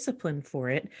need discipline for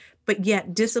it, but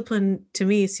yet discipline to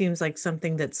me seems like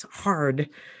something that's hard,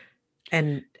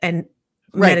 and Right.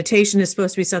 meditation is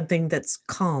supposed to be something that's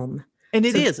calm. And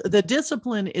it So- is. The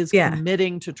discipline is Yeah.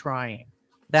 committing to trying.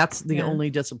 That's the Yeah. only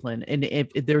discipline. And if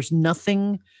there's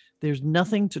nothing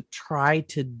to try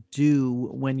to do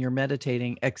when you're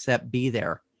meditating except be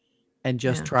there and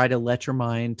just Yeah. try to let your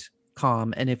mind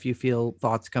calm. And if you feel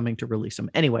thoughts coming, to release them.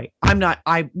 Anyway, I'm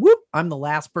the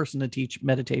last person to teach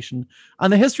meditation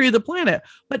on the history of the planet.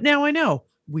 But now I know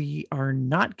we are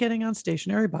not getting on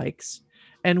stationary bikes,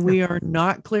 and we are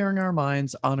not clearing our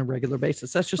minds on a regular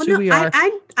basis. That's just Well, who no, we are.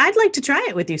 I'd like to try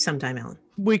it with you sometime, Ellen.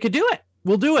 We could do it.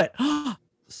 We'll do it.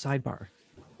 Sidebar.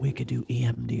 We could do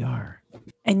EMDR.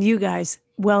 And you guys,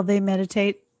 while they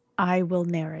meditate, I will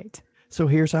narrate. So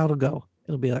here's how it'll go.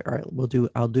 It'll be like, all right,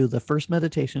 I'll do the first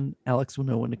meditation. Alex will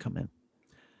know when to come in.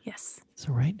 Yes.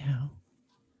 So right now,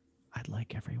 I'd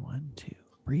like everyone to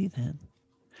breathe in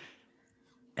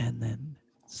and then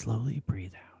slowly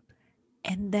breathe out.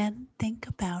 And then think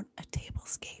about a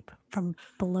tablescape from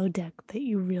Below Deck that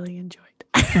you really enjoyed.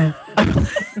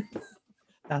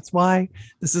 That's why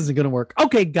this isn't going to work.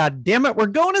 Okay, God damn it. We're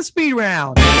going to speed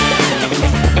round.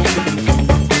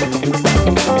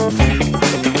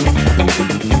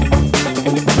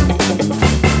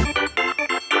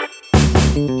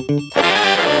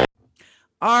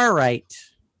 All right.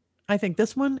 I think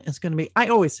this one is going to be, I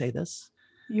always say this,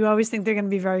 You always think they're going to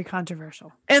be very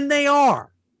controversial. and they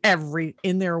are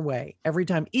in their way every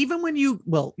time. Even when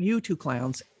you two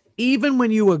clowns, even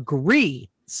when you agree,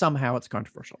 somehow it's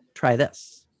controversial. Try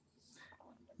this.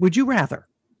 Would you rather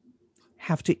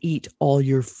have to eat all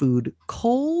your food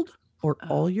cold or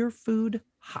all your food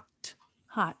hot?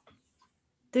 Hot.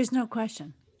 there's no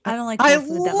question. I don't like I cold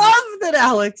food that much. love that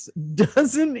Alex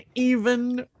doesn't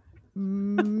even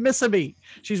miss a beat.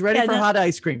 She's ready Yeah, for no- hot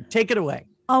ice cream. Take it away.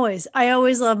 Always. I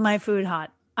always love my food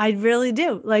hot. I really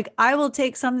do. Like, I will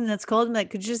take something that's cold and be like,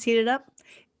 could you just heat it up?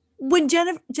 when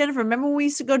Jennifer, remember when we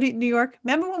used to go to New York?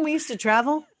 Remember when we used to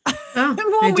travel? Oh, Remember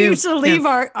I when we do. used to leave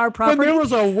our When property? there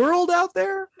was a world out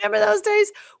there. Remember those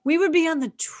days? We would be on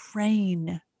the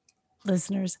train,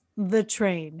 listeners, the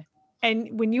train.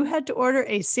 And when you had to order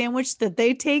a sandwich that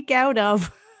they take out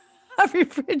of a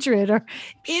refrigerator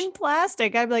in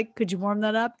plastic, I'd be like, could you warm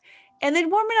that up? And they'd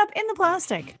warm it up in the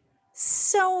plastic.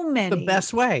 So many. The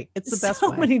best way. It's the best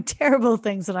so way. many terrible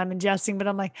things that I'm ingesting, but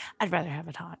I'm like, I'd rather have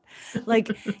it hot.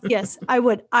 Like, yes, I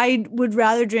would. I would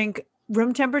rather drink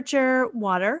room temperature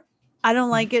water. I don't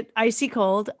like it icy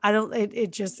cold. I don't,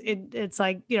 it's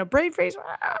like, brain freeze,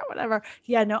 whatever.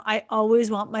 Yeah, no, I always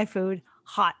want my food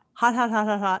hot, hot, hot, hot,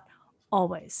 hot, hot,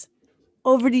 always.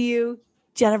 Over to you,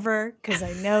 Jennifer, because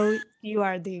I know you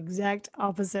are the exact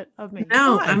opposite of me.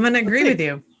 No, Why? I'm going to agree with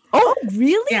you. Oh,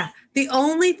 really? Yeah. The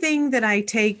only thing that I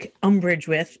take umbrage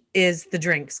with is the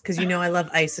drinks because I love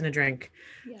ice in a drink.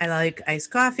 Yes. I like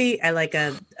iced coffee. I like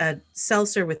a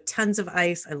seltzer with tons of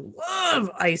ice. I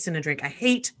love ice in a drink. I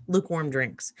hate lukewarm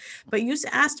drinks. But you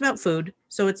asked about food,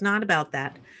 so it's not about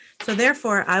that. So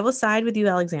therefore, I will side with you,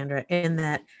 Alexandra, in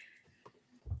that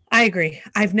I agree.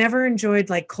 I've never enjoyed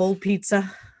like cold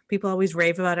pizza. People always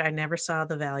rave about it. I never saw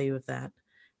the value of that.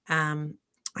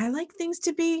 I like things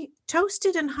to be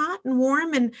toasted and hot and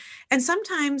warm and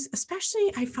sometimes,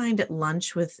 especially I find at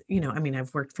lunch with,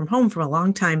 I've worked from home for a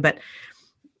long time, but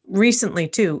recently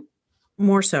too,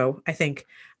 more so, I think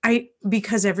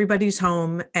because everybody's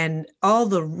home and all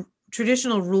the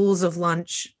traditional rules of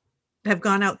lunch have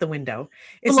gone out the window.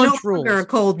 It's no longer a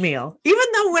cold meal. Even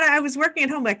though when I was working at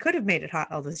home, I could have made it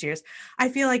hot all those years. I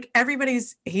feel like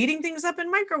everybody's heating things up in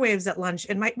microwaves at lunch.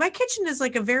 And my kitchen is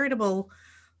like a veritable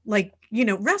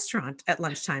restaurant at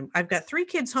lunchtime. I've got 3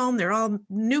 kids home. They're all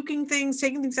nuking things,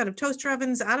 taking things out of toaster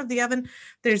ovens, out of the oven.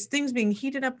 There's things being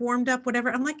heated up, warmed up,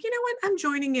 whatever. I'm like, you know what? I'm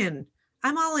joining in.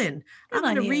 I'm all in. I'm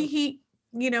going to reheat,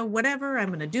 whatever. I'm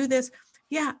going to do this.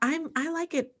 Yeah, I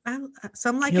like it.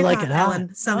 Some like it hot,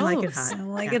 Ellen. Some like it hot. Some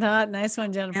like it hot. Nice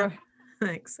one, Jennifer. Yeah.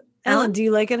 Thanks. Ellen, do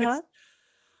you like it hot?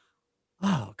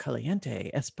 Oh,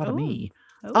 caliente, es para mí.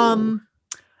 Oh.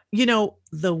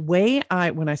 The way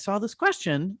when I saw this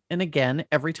question, and again,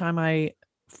 every time I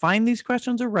find these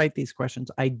questions or write these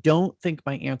questions, I don't think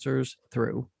my answers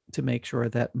through to make sure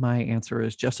that my answer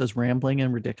is just as rambling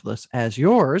and ridiculous as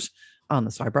yours on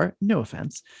the sidebar. No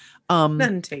offense.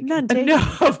 None taken.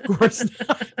 No, of course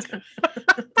not.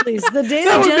 Please, the day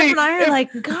that Jennifer and I are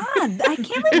like, God, I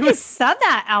can't believe you said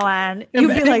that, Ellen. You'd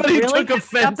be like, really? Took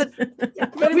offense.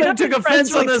 Anybody took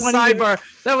offense on the sidebar.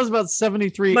 That was about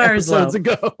 73 episodes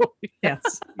ago.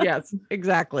 Yes,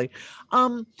 exactly.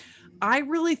 I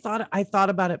really thought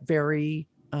about it very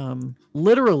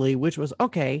literally, which was,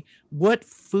 okay, what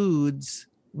foods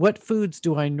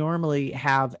do I normally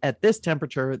have at this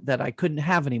temperature that I couldn't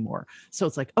have anymore? So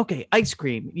it's like, okay, ice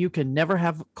cream. You can never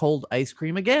have cold ice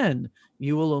cream again.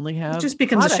 You will only have it just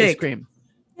becomes hot a shake. Ice cream.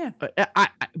 Yeah.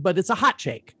 But it's a hot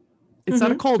shake. It's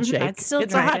not a cold shake. It's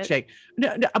a hot shake.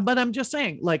 No, but I'm just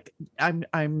saying, like,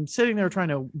 I'm sitting there trying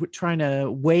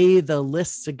to weigh the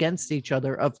lists against each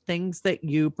other of things that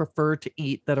you prefer to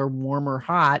eat that are warm or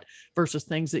hot versus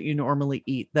things that you normally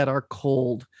eat that are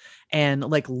cold. And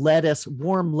like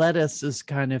warm lettuce is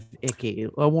kind of icky.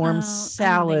 A warm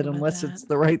salad, unless it's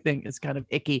the right thing, is kind of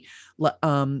icky.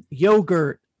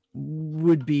 Yogurt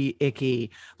would be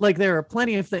icky. Like there are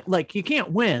plenty of things, like you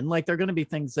can't win. Like there are going to be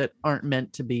things that aren't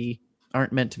meant to be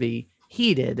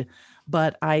heated.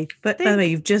 But by the way,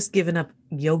 you've just given up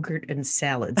yogurt and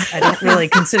salads. I don't really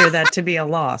consider that to be a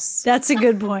loss. That's a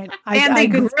good point. They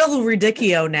grill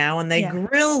radicchio now, and they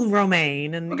grill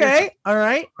romaine. And okay, all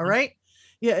right.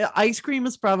 Yeah, ice cream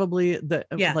is probably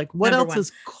like what else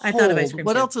is cold? I thought of ice cream.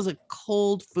 What else is a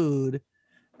cold food?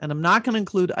 And I'm not going to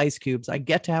include ice cubes. I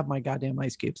get to have my goddamn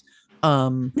ice cubes.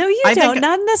 No, you don't.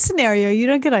 Not in this scenario. You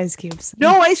don't get ice cubes.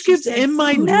 No ice cubes in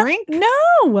my drink.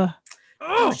 No.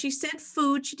 Oh, she said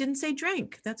food. She didn't say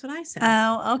drink. That's what I said.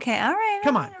 Oh, okay. All right.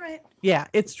 Come on. All right. Yeah,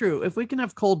 it's true. If we can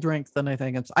have cold drinks, then I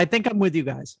think I'm with you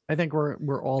guys. I think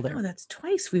we're all there. Oh, that's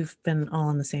twice we've been all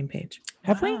on the same page.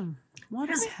 Have we?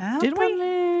 What is happening?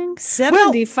 Did we?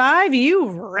 75, you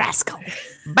rascal.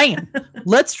 Bam.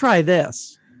 Let's try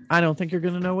this. I don't think you're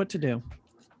going to know what to do.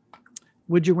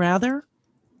 Would you rather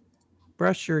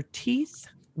brush your teeth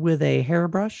with a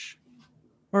hairbrush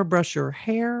or brush your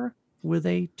hair with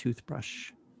a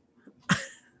toothbrush?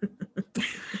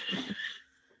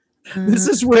 This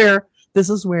is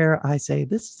where I say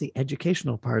this is the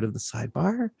educational part of the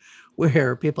sidebar,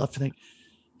 where people have to think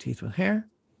teeth with hair,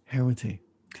 hair with teeth,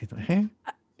 teeth with hair,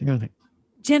 hair with teeth.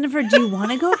 Jennifer, do you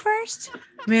want to go first?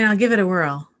 I mean, I'll give it a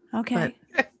whirl. Okay.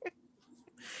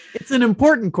 It's an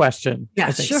important question. Yeah,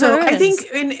 I think. Sure so I is.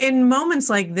 think in moments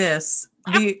like this,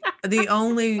 the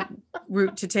only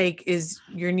route to take is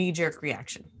your knee jerk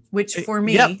reaction, which for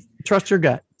me, Yep. Trust your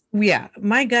gut. yeah,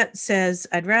 my gut says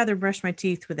I'd rather brush my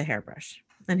teeth with a hairbrush,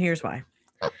 and here's why.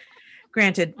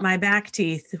 Granted, my back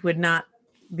teeth would not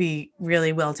be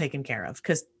really well taken care of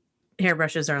because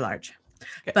hairbrushes are large,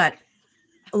 Okay. but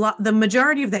the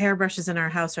majority of the hairbrushes in our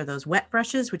house are those wet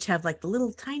brushes, which have like the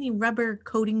little tiny rubber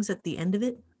coatings at the end of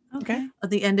it, Okay. at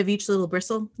the end of each little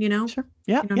bristle, you know? Sure.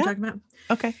 Yeah. You know what I'm Yeah. talking about?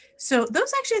 Okay. So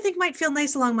those actually, I think, might feel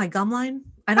nice along my gum line.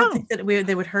 I don't think that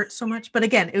they would hurt so much, but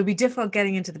again, it would be difficult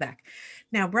getting into the back.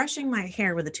 Now, brushing my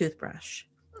hair with a toothbrush,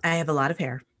 I have a lot of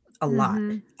hair, a lot.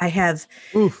 Mhm. I have,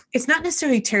 Oof. it's not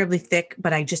necessarily terribly thick,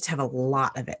 but I just have a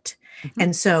lot of it. Mhm.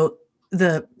 And so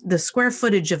the square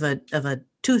footage of a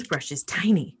toothbrush is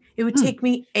tiny. It would Hmm. take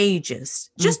me ages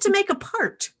just to make a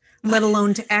part, let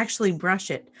alone to actually brush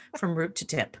it from root to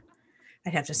tip.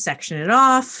 I'd have to section it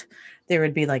off. There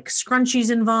would be like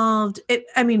scrunchies involved.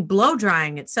 Blow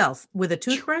drying itself with a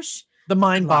toothbrush. The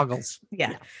mind Good luck. boggles.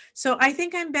 Yeah. So I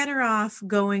think I'm better off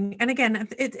going. And again,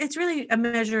 it's really a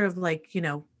measure of like,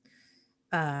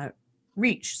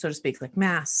 reach, so to speak, like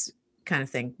mass kind of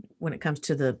thing when it comes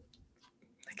to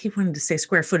I keep wanting to say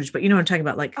square footage, but you know what I'm talking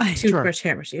about, like Sure. toothbrush,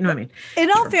 hairbrush. You know what I mean? In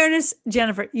all Sure. fairness,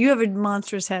 Jennifer, you have a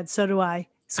monstrous head. So do I.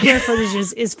 Square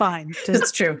footage is fine.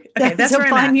 That's true. Okay, that's a where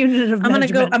I'm fine at. unit of I'm gonna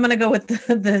go. measurement. I'm gonna go with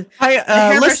the Hi, hairbrush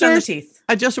on the listeners. teeth.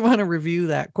 I just want to review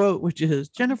that quote, which is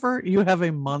Jennifer, you have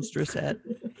a monstrous head.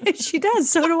 She does.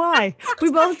 So do I.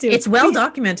 We both do. It's well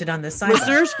documented on this side.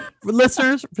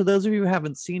 listeners, for those of you who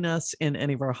haven't seen us in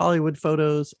any of our Hollywood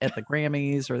photos at the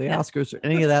Grammys or the Yeah. Oscars or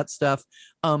any of that stuff,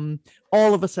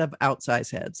 all of us have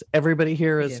outsized heads. Everybody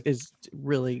here We is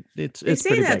really They it's say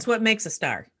pretty that's big. what makes a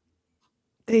star.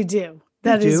 They do.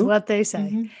 That is do? what they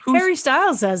say. Mhm. Who's- Harry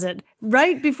Styles says it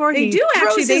right before They he do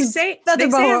actually. throws They his say feather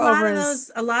they say a boa lot over of his-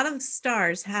 those. A lot of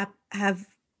stars have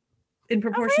in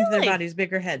proportion to really? their bodies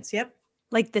bigger heads. Yep.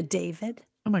 like the David.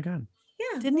 Oh my god.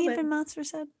 Yeah. Didn't he a have little a bit.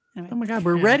 monstrous head? Anyway. Oh my god,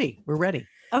 we're Yeah. ready. We're ready.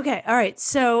 Okay. All right.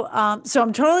 So I'm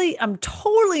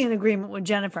totally in agreement with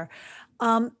Jennifer.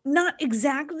 Not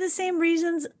exactly the same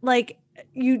reasons. Like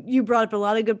you brought up a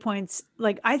lot of good points.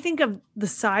 Like I think of the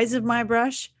size of my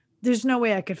brush, there's no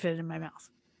way I could fit it in my mouth.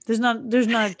 There's not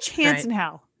a chance Right. in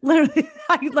hell. Literally,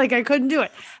 I couldn't do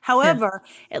it. However,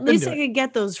 at least do I it. could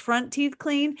get those front teeth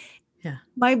clean. Yeah.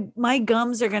 My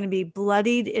gums are going to be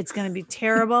bloodied. It's going to be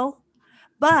terrible.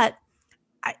 But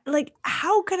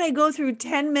how could I go through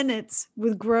 10 minutes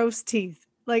with gross teeth?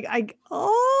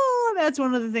 That's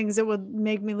one of the things that would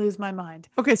make me lose my mind.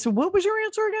 Okay, so what was your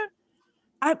answer again?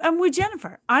 I'm with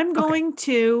Jennifer. I'm going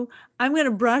to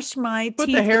brush my Put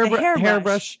teeth the with a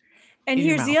hairbrush. And in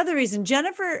your here's the mouth. other reason.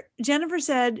 Jennifer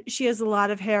said she has a lot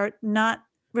of hair, not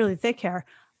really thick hair.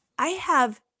 I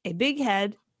have a big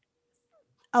head,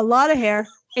 a lot of hair,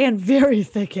 and very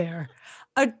thick hair.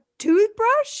 A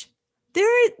toothbrush?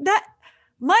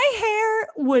 My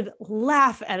hair would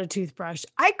laugh at a toothbrush.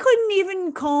 I couldn't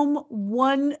even comb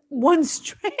one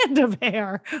strand of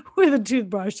hair with a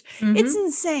toothbrush. It's Mhm.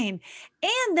 insane.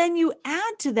 And then you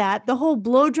add to that the whole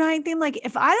blow drying thing. Like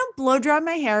if I don't blow dry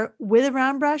my hair with a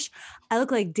round brush, I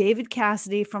look like David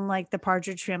Cassidy from like the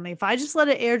Partridge Family. If I just let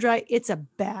it air dry, it's a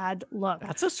bad look.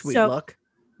 That's a sweet So- look.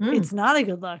 Mm. It's not a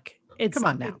good look. It's Come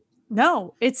on now.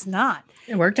 No, it's not.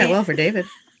 It worked out well for David.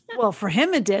 Well, for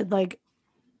him it did. Like,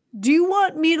 do you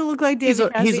want me to look like He's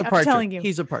David a Cassidy? I'm partridge. telling you.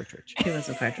 He's a partridge. He was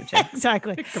a partridge. Yeah.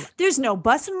 Exactly. Come on. There's no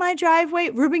bus in my driveway.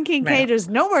 Ruben Kincaid is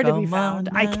nowhere to be Come on found.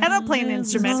 I cannot play an now,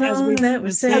 instrument this as we is that we're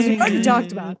as we've already singing.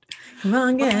 talked about. Come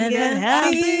on, get Get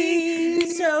happy.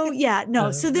 So yeah,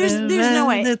 no. So there's no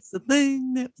way. That's the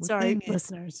thing that we're Sorry, singing.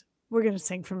 listeners. We're gonna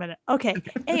sing for a minute. Okay.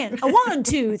 And a 1,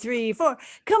 2, 3, 4.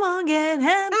 Come on, get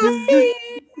happy.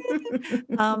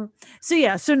 So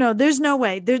yeah, so no, there's no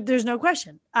way. There's no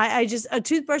question. I just a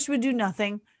toothbrush would do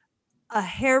nothing. A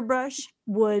hairbrush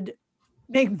would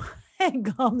make my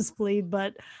gums bleed,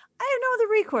 but I have no other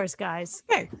recourse, guys.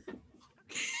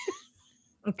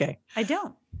 Okay, I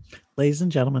don't. ladies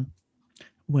and gentlemen,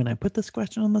 when I put this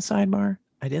question on the sidebar,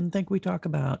 I didn't think we talk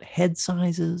about head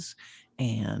sizes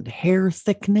and hair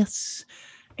thickness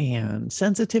and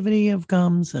sensitivity of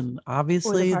gums. And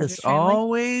obviously, Partridge this Family.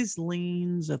 always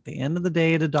leans at the end of the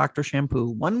day to Dr. Shampoo.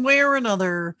 One way or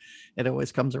another, it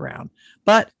always comes around.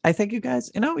 But I think you guys,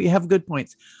 you have good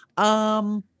points.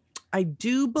 I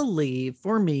do believe,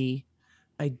 for me,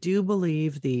 I do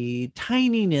believe the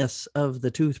tininess of the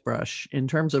toothbrush in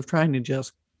terms of trying to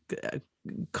just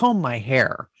comb my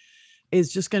hair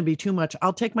is just going to be too much.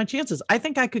 I'll take my chances. I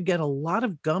think I could get a lot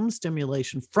of gum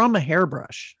stimulation from a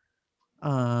hairbrush,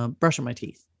 brushing my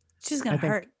teeth. She's gonna I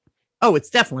think- hurt. Oh,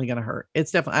 it's definitely going to hurt. It's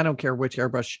definitely, I don't care which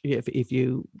airbrush. If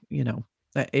you,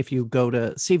 if you go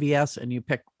to CVS and you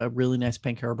pick a really nice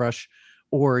pink hairbrush,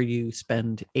 or you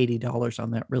spend $80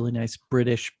 on that really nice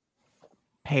British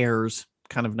pears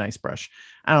kind of nice brush,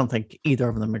 I don't think either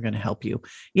of them are going to help you.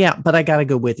 Yeah, but I got to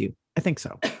go with you. I think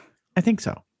so.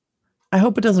 I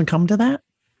hope it doesn't come to that.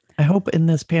 I hope in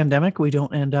this pandemic we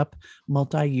don't end up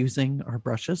multi-using our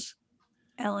brushes.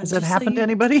 Ellen, Has that just so happened to you-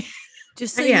 anybody?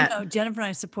 Just so Yeah. you know, Jennifer and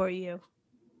I support you.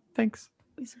 Thanks.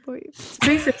 We support you.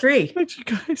 3 for 3. Thanks, you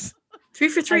guys. 3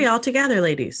 for 3 all together,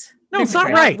 ladies. No, it's not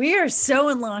Right. right. We are so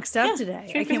in lockstep Yeah, today.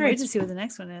 3 I for can't 3. wait to see what the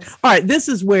next one is. All right, this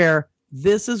is where,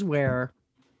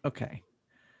 okay,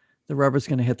 the rubber's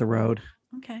going to hit the road.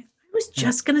 Okay. I was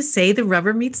just going to say the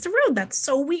rubber meets the road. That's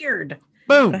so weird.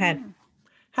 Boom. Go ahead.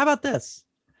 How about this?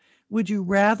 Would you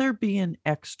rather be an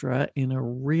extra in a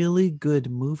really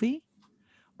good movie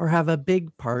or have a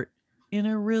big part in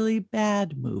a really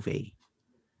bad movie?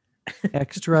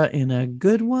 Extra in a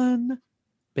good one,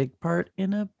 big part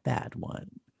in a bad one.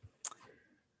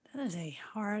 That is a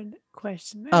hard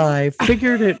question. I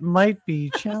figured it might be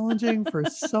challenging for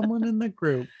someone in the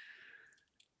group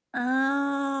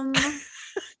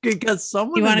because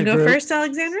someone You want to in the go group, first,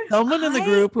 Alexandra? someone in the I-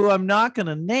 group who I'm not going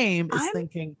to name is I'm-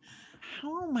 thinking,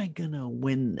 how am I going to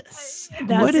win this?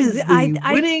 That's What is the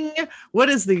I- winning? What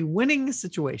is the winning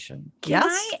situation? Can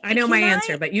Yes. I know my can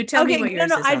answer, but you tell me what yours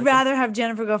no, is. I'd Alexandra. rather have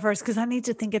Jennifer go first because I need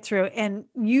to think it through. And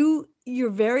you're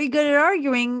very good at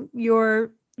arguing your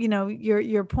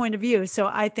point of view. So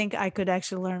I think I could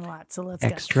actually learn a lot. So let's go.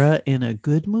 Extra in a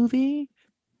good movie,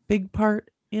 big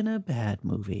part in a bad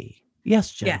movie.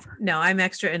 Yes, Jennifer. Yeah, no, I'm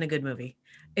extra in a good movie.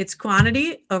 It's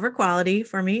quantity over quality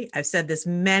for me. I've said this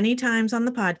many times on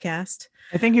the podcast.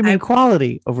 I think you mean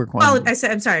quality over quantity. I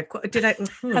said, I'm sorry. Did I?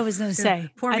 I was going to say,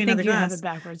 pour me I think another you have glass. it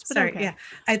backwards. But Sorry, okay. yeah.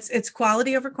 It's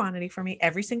quality over quantity for me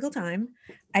every single time.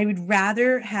 I would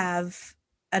rather have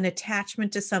an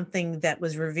attachment to something that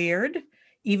was revered,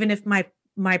 even if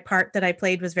my part that I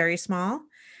played was very small,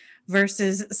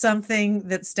 versus something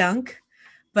that stunk,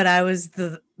 but I was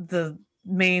the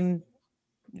main,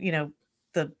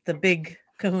 the big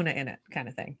kahuna in it kind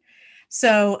of thing.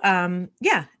 So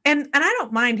yeah, and I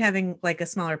don't mind having like a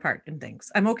smaller part in things.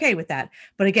 I'm okay with that.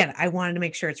 But again, I wanted to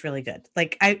make sure it's really good.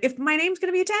 Like if my name's going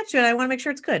to be attached to it, I want to make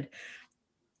sure it's good.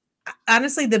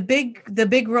 Honestly, the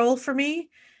big role for me,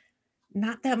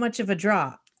 not that much of a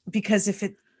draw, because if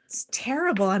it's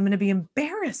terrible, I'm going to be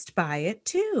embarrassed by it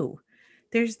too.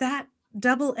 There's that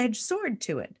double-edged sword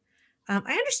to it. I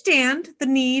understand the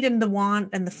need and the want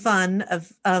and the fun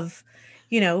of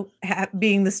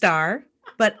being the star.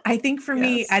 But I think for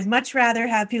me, Yes. I'd much rather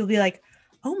have people be like,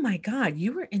 oh my God,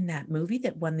 you were in that movie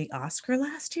that won the Oscar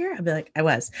last year? I'd be like, I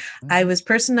was. I was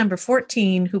person number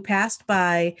 14 who passed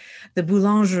by the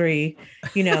boulangerie,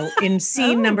 in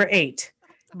scene Oh. number 8.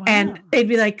 Wow. And they'd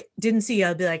be like, didn't see you.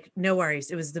 I'd be like, no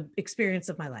worries. It was the experience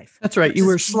of my life. That's right. You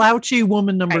were Versus- slouchy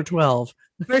woman number Right. 12.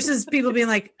 Versus people being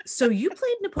like, so you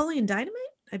played Napoleon Dynamite?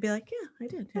 I'd be like, yeah, I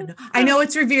did. Yeah, no. I know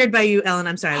it's revered by you, Ellen.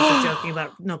 I'm sorry. I was just joking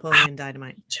about Napoleon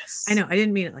Dynamite. I know. I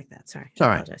didn't mean it like that. Sorry. It's all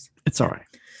I right. apologize. It's all right.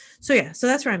 So yeah, so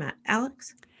that's where I'm at.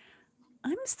 Alex?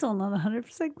 I'm still not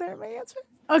 100% clear on my answer.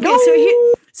 Okay,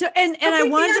 No. and I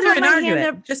wanted to put my hand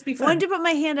up. Just be I wanted fun. to put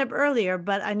my hand up earlier,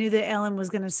 but I knew that Ellen was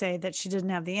going to say that she didn't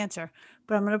have the answer.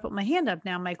 But I'm going to put my hand up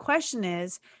now. My question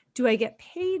is, do I get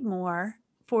paid more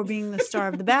for being the star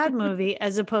of the bad movie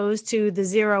as opposed to the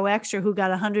zero extra who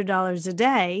got $100 a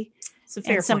day It's a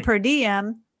fair and some point. per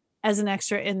diem as an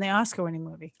extra in the Oscar-winning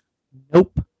movie?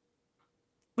 Nope. What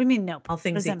do you mean, nope? All What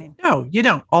things does that equal. mean? No, you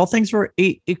don't. All things are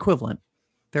equivalent.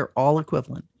 They're all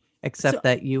equivalent, except So-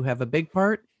 that you have a big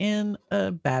part in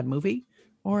a bad movie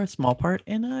or a small part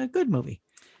in a good movie.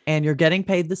 And you're getting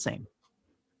paid the same.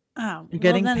 Oh, You're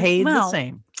getting paid the well,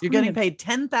 same. You're I'm getting gonna- paid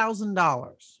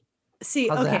 $10,000. See,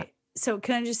 How's okay. that? So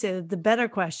can I just say that the better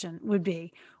question would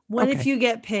be, what if Okay. you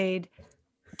get paid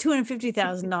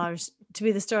 $250,000 to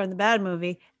be the star in the bad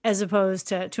movie, as opposed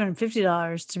to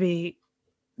 $250 to be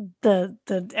the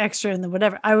extra in the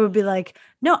whatever? I would be like,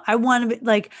 no, I want to be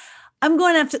like, I'm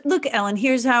going after. Look, Ellen,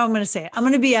 here's how I'm going to say it. I'm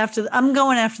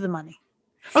going after the money.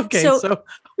 Okay, So- so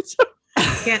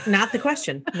Not the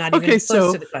question. Not Okay, even close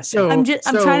so- to the question. so- I'm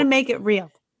trying to make it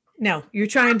real. No, you're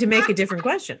trying to make a different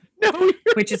question, no,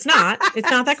 which it's not.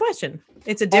 It's not that question.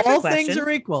 It's a different all question. things are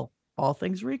equal. All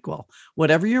things are equal.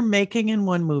 Whatever you're making in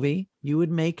one movie, you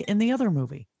would make in the other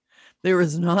movie. There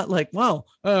is not like, well,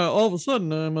 all of a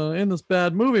sudden I'm in this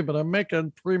bad movie, but I'm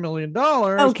making $3 million.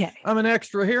 Okay. I'm an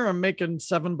extra here. I'm making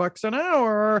 $7 an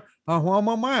hour.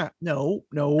 No,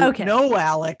 Okay. no,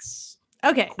 Alex.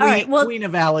 Okay. Queen, All right. Well, Queen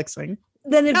of Alexing.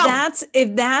 Then if No.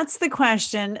 that's the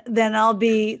question, then I'll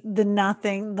be the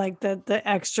nothing, like the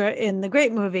extra in the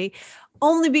great movie,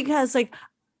 only because like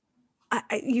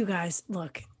you guys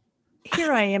look,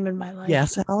 here I am in my life.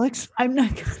 Yes, Alex. I'm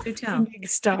not Do going to tell. be a big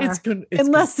star It's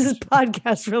unless good. this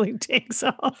podcast really takes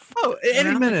off. Oh, any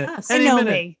Around the minute. cusp. I Any know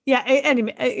minute. me. Yeah,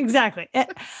 exactly.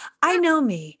 I know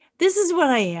me. This is what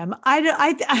I am.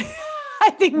 I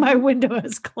think my window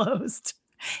has closed.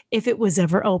 If it was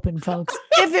ever open, folks.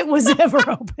 If it was ever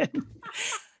open.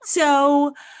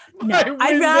 So no,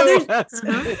 I'd rather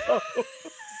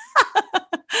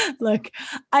look.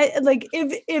 I like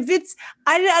if it's.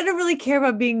 I don't really care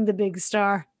about being the big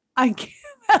star. I care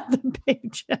about the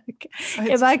paycheck.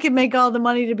 If I can make all the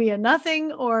money to be a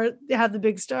nothing or have the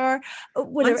big star,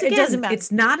 whatever, Once again, it doesn't matter.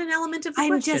 it's not an element of the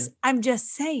question. I'm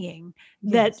just saying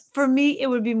that Yes. for me, it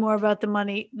would be more about the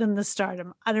money than the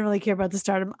stardom. I don't really care about the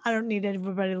stardom. I don't need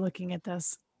everybody looking at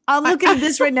this. I'm looking at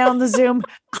this right now on the Zoom.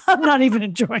 I'm not even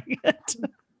enjoying it.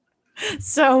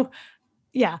 So,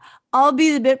 yeah, I'll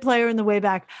be the bit player in the way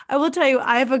back. I will tell you,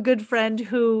 I have a good friend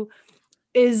who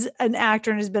is an actor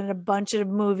and has been in a bunch of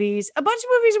movies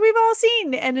we've all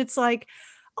seen. And it's like,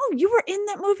 oh, you were in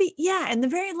that movie? Yeah. And the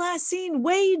very last scene,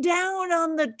 way down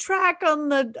on the track on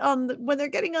the when they're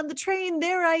getting on the train,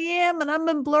 there I am, and I'm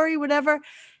in blurry, whatever.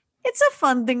 It's a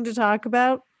fun thing to talk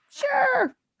about.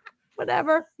 Sure.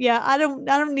 Whatever. Yeah. I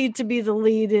don't need to be the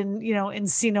lead in,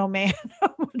 Encino Man or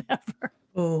whatever.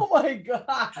 Oh, my God.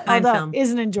 Fine Although film. it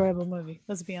is an enjoyable movie.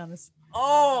 Let's be honest.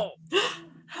 Oh.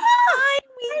 Hi,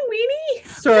 Weenie.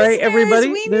 Sorry, Listeners, everybody.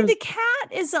 Weenie the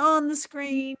cat is on the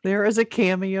screen. There is a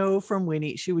cameo from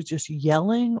Winnie. She was just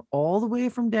yelling all the way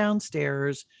from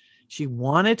downstairs. She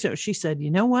said, you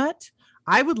know what?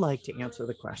 I would like to answer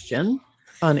the question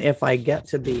on if I get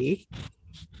to be.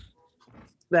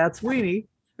 That's Winnie.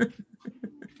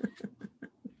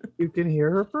 You can hear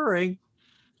her purring.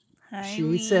 Hi,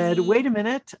 She said, Weenie. wait a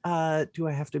minute. Do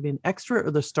I have to be an extra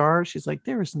or the star? She's like,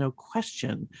 there is no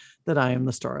question that I am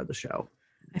the star of the show.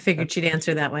 I figured she'd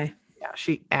answer that way. Yeah,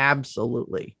 she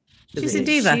absolutely is She's a it.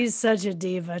 diva. She's such a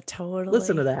diva. Totally.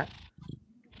 Listen to that.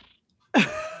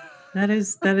 That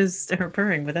is her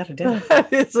purring without a doubt.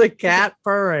 It's a cat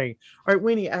purring. All right,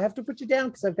 Winnie, I have to put you down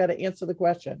because I've got to answer the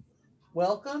question.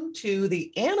 Welcome to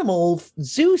the Animal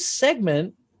Zoo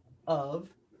segment of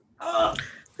Ladies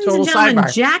Total and gentlemen,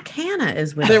 Sidebar. Jack Hanna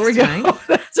is with There us we go. tonight.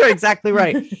 That's right, exactly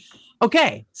right.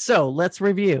 Okay, so let's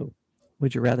review.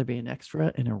 Would you rather be an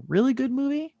extra in a really good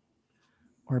movie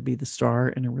or be the star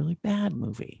in a really bad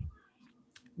movie?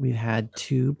 We had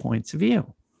 2 points of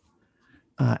view.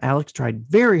 Alex tried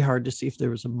very hard to see if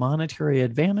there was a monetary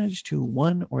advantage to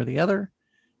one or the other,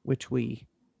 which we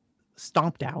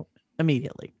stomped out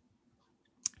immediately.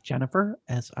 Jennifer,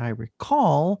 as I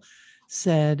recall,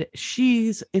 said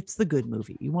it's the good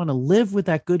movie. You want to live with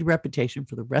that good reputation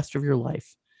for the rest of your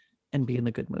life and be in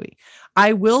the good movie.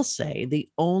 I will say the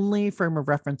only frame of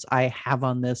reference I have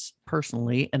on this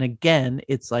personally, and again,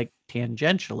 it's like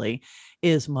tangentially,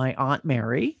 is my Aunt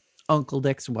Mary, Uncle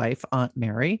Dick's wife, Aunt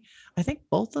Mary. I think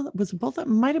both of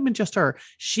them might have been just her.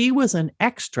 She was an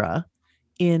extra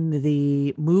in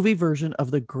the movie version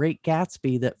of The Great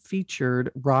Gatsby that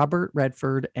featured Robert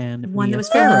Redford and One Mia that was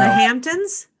filmed in the Farrow.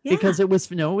 Hamptons. Yeah. Because it was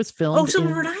filmed Oh, so in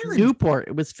Rhode Island. Newport.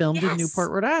 It was filmed in Yes.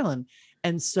 Newport, Rhode Island.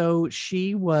 And so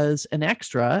she was an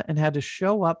extra and had to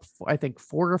show up for, I think,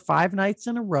 4 or 5 nights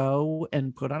in a row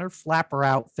and put on her flapper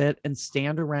outfit and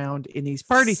stand around in these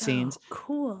party So scenes.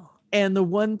 cool. And the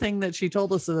one thing that she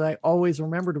told us that I always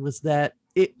remembered was that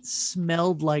it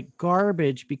smelled like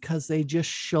garbage because they just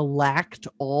shellacked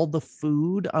all the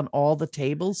food on all the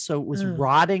tables. So it was Ugh.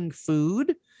 rotting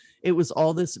food. It was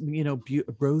all this,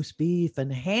 roast beef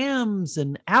and hams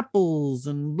and apples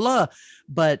and blah,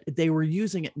 but they were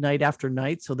using it night after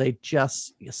night. So they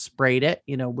just sprayed it,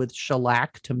 with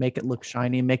shellac to make it look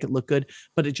shiny and make it look good,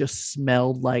 but it just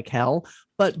smelled like hell.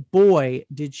 But boy,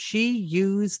 did she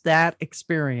use that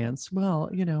experience. Well,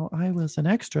 I was an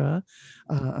extra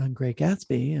on Great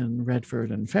Gatsby and Redford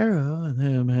and Farrow.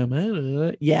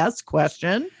 Yes,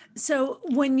 question. So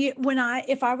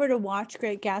if I were to watch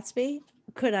Great Gatsby,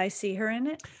 could I see her in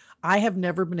it? I have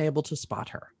never been able to spot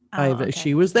her. Oh, okay.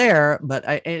 She was there, but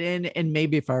and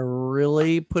maybe if I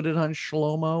really put it on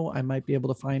Shlomo, I might be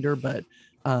able to find her, but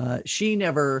she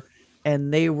never.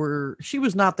 And she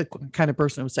was not the kind of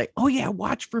person who would say, oh yeah,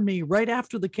 watch for me right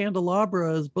after the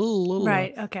candelabras. Blah, blah, blah.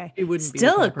 Right. Okay. It wouldn't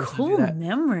Still be a cool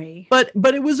memory. But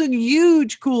it was a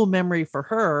huge, cool memory for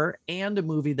her and a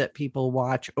movie that people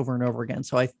watch over and over again.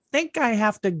 So I think I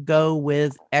have to go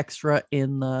with extra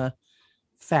in the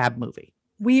Fab movie.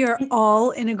 We are all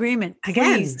in agreement.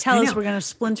 Again, Please tell I us know. we're going to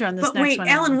splinter on this But next wait, one.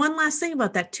 Ellen, one last thing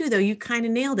about that too, though. You kind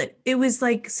of nailed it. It was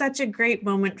like such a great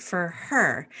moment for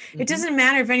her. It Mhm. doesn't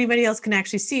matter if anybody else can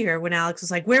actually see her. When Alex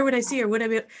was like, "Where would I see her? Would I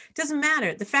be?" It doesn't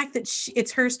matter. The fact that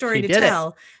it's her story She to did it.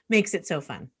 tell makes it so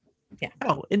fun.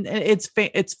 Oh, and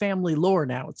it's family lore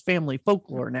now. It's family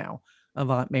folklore now of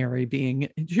Aunt Mary being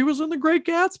she was in The Great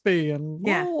Gatsby and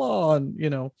Yeah.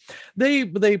 and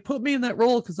they put me in that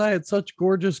role because I had such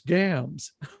gorgeous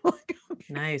gams.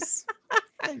 Nice.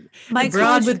 My Broad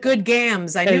college, with good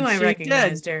gams. I knew And I she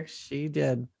recognized did. her. She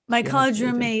did. my Yes, college she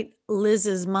did. roommate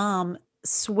Liz's mom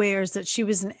swears that she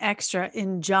was an extra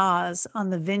in Jaws on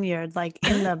the vineyard, like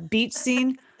in the beach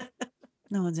scene.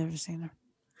 No one's ever seen her.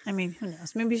 I mean, who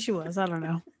knows? Maybe she was. I don't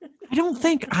know. I don't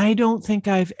think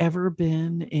I've ever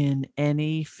been in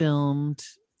any filmed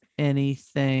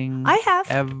anything I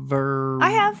have. ever. I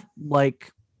have.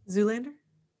 Like Zoolander?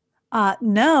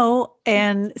 No,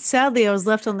 and sadly, I was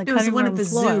left on the It was cutting one room at the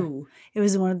floor. zoo. It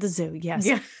was the one at the zoo. Yes.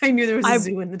 Yeah, I knew there was a I-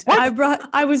 zoo in the town.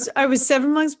 I was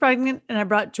 7 months pregnant, and I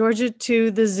brought Georgia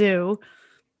to the zoo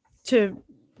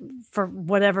for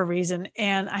whatever reason,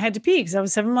 and I had to pee because I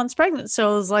was 7 months pregnant.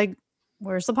 So I was like,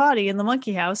 "Where's the potty?" In the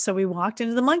monkey house. So we walked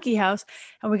into the monkey house,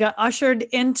 and we got ushered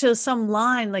into some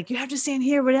line, like, "You have to stand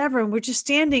here, whatever." And we're just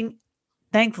standing.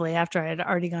 Thankfully, after I had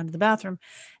already gone to the bathroom,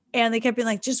 and they kept being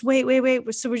like, "Just wait, wait,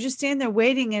 wait." So we're just standing there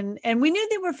waiting, and we knew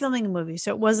they were filming a movie,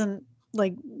 so it wasn't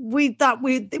like we thought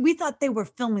they were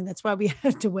filming. That's why we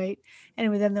had to wait.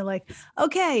 Anyway, then they're like,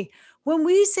 "Okay, when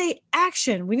we say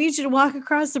action, we need you to walk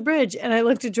across the bridge." And I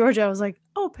looked at Georgia. I was like,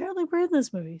 "Oh, apparently we're in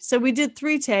this movie." So we did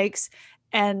 3 takes,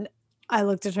 and I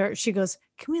looked at her. She goes,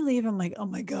 "Can we leave?" I'm like, "Oh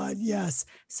my God, yes."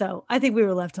 So I think we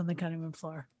were left on the cutting room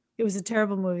floor. It was a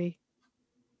terrible movie.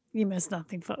 You missed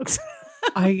nothing, folks.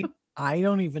 I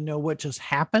don't even know what just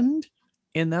happened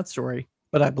in that story,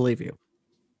 but I believe you.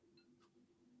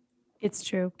 It's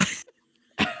true.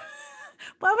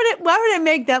 Why would I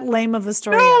make that lame of a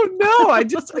story? No, I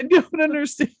don't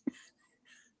understand.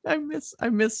 I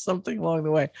missed something along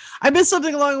the way.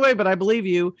 But I believe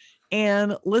you.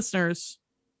 And listeners,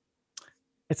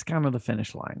 it's kind of the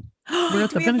finish line. We're at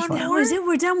Do the we have finish one line. That more? was it.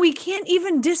 We're done. We can't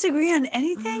even disagree on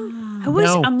anything. I Oh, wish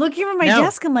No. I'm looking over my No.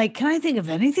 desk. I'm like, can I think of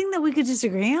anything that we could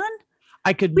disagree on?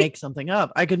 I could make something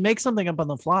up. I could make something up on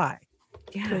the fly.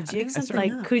 yeah, Could you? make something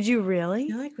Like, up. could you I really?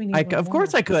 feel like we need one Of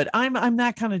course more. I could. I'm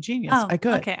that kind of genius. Oh, I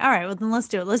could. okay. All right. Well, then let's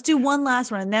do it. Let's do one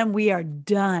last one, and then we are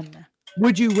done.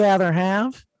 Would you rather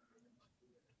have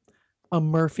a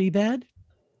Murphy bed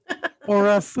or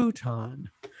a futon?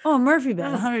 Oh, Murphy bed,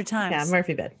 Oh, 100 times. Yeah,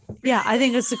 Murphy bed. Yeah, I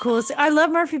think it's the coolest. I love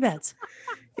Murphy beds.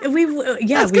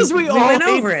 That's 'cause we all went hate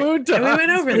over it. food And we went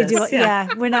times. over We this. do. Yeah,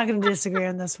 we're not going to disagree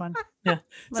on this one. Yeah.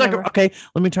 It's like, Whatever. okay,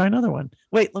 let me try another one.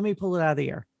 Wait, let me pull it out of the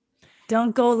air.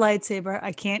 Don't go lightsaber.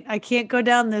 I can't go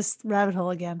down this rabbit hole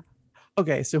again.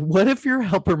 Okay, so what if you're a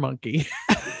helper monkey?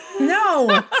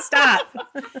 No, stop. By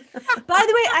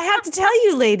the way, I have to tell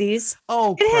you, ladies,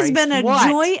 Oh, it has Christ, been a what?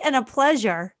 joy and a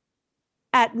pleasure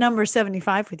at number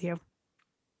 75 with you.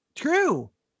 True.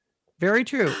 Very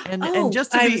true. And Oh,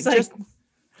 just to I be was like,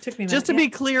 took me a just to minute.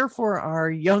 be clear for our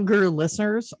younger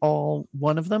listeners, all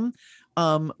one of them,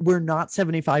 we're not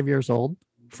 75 years old.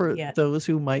 For Yet. those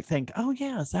who might think, oh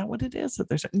yeah, is that what it is? That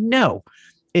there's no,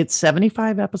 it's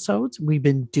 75 episodes. We've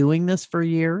been doing this for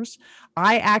years.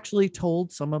 I actually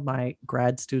told some of my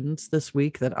grad students this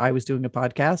week that I was doing a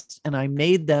podcast, and I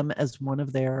made them as one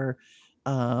of their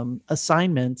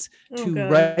assignments Oh, to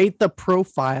God. write the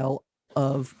profile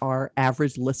of our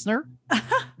average listener,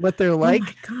 what they're Oh like.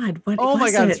 my God, what Oh my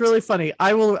was God, it? it's really funny.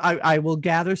 I will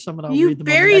gather some and I'll You read them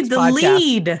buried the on the next podcast.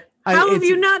 lead. How have it's-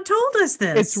 you not told us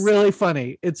this? It's really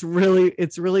funny. It's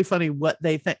really funny what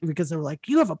they think, because they're like,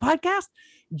 you have a podcast?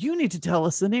 You need to tell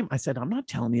us the name. I said, I'm not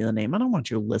telling you the name. I don't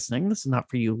want you listening. This is not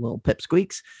for you little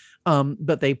pipsqueaks.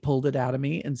 But they pulled it out of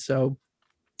me. And so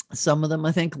some of them,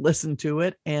 I think, listened to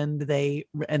it, and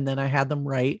then I had them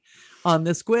write on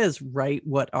this quiz, write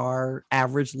what our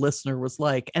average listener was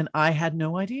like. And I had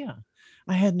no idea.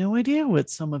 What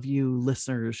some of you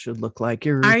listeners should look like.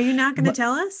 Are you not going to But-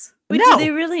 tell us? Wait, No. do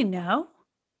they really know?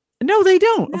 No, they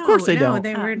don't. Of course they No, don't.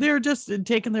 They were, They're just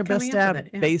taking their best coming up stab with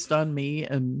it, yeah. based on me,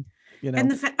 and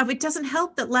and it doesn't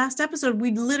help that last episode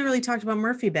we literally talked about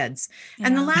Murphy beds,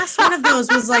 and the Yeah. last one of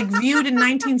those was like viewed in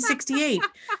 1968.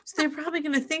 So they're probably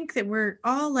going to think that we're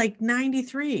all like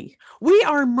 93. we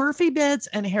are Murphy Beds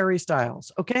and Harry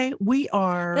Styles. Okay, we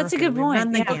are. That's a Okay, good we point.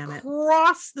 run the Yeah. gamut.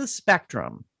 across the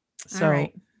spectrum. So All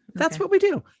right. that's Okay. what we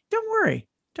do. Don't worry.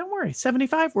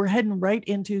 75. We're heading right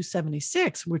into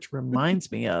 76, which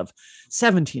reminds me of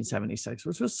 1776,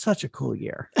 which was such a cool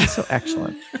year. So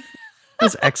excellent.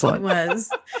 was It excellent. was.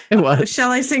 It was.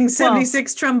 Shall I sing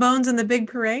 76 trombones in the big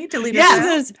parade to lead Yeah.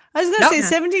 us I out? was gonna Yep.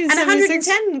 say And 1776.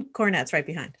 110 cornets right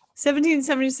behind.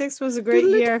 1776 was a great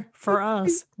year for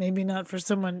us. Maybe not for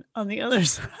someone on the other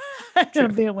side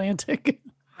of the Atlantic.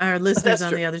 Our listeners That's on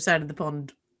true. the other side of the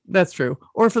pond. That's true.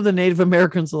 Or for the Native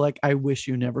Americans, like, I wish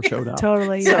you never showed up.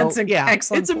 Totally. So- Yeah. That's an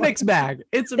excellent it's a point. mixed bag.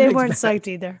 It's a They mixed weren't bag. psyched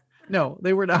either. No,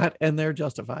 they were not, and they're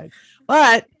justified.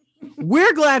 But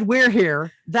we're glad we're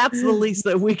here. That's the least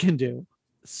that we can do.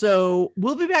 So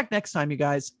we'll be back next time, you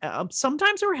guys.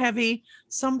 Sometimes we're heavy,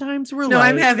 sometimes we're No, light.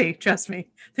 I'm heavy. Trust me.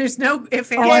 There's no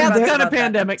if Oh, Yeah, I'm it's very- kind of about that.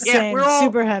 pandemic. Yeah, Same, we're all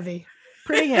super heavy.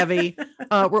 pretty heavy.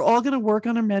 We're all going to work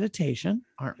on our meditation,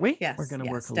 aren't we? Yes, We're going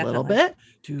to work yes, a little definitely.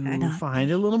 bit to Okay.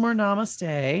 find a little more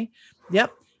namaste.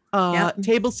 Yep. Yep.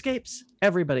 Tablescapes,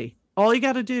 everybody. All you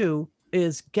got to do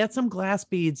is get some glass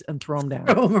beads and throw them down.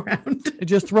 Throw 'em around.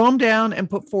 Just throw them down and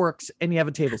put forks, and you have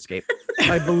a tablescape.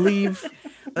 I believe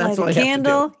that's Light all a you have to do.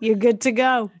 candle, you're good to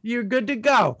go. You're good to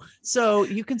go. So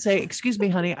you can say, "Excuse me,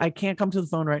 honey, I can't come to the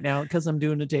phone right now because I'm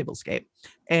doing a tablescape."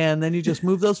 And then you just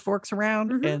move those forks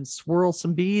around Mhm. and swirl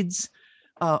some beads.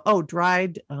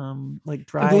 Dried, like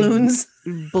dried Balloons.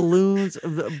 balloons.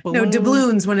 No,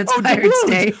 doubloons when it's Oh, Pirates doubloons.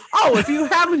 Day. Oh, if you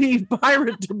have any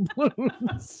pirate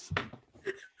doubloons.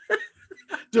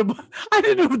 I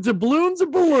didn't know doubloons or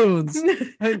balloons.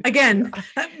 And- Again,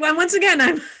 well, once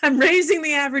again, I'm raising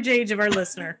the average age of our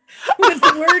listener with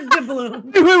the word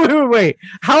doubloon. Wait.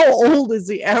 How old is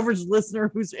the average listener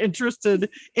who's interested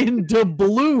in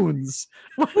doubloons?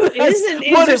 Isn't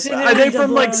What is, interested are in they a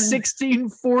from like doubloon.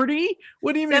 1640?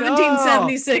 What do you mean?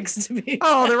 1776 to be.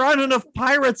 Oh, there aren't enough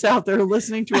pirates out there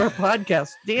listening to our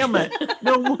podcast. Damn it.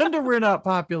 No wonder we're not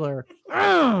popular.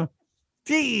 Ugh,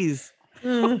 Jeez.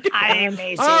 I am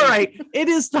amazing. All right. It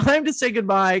is time to say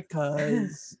goodbye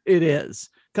because it is.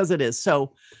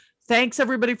 So thanks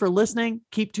everybody for listening.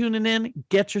 Keep tuning in.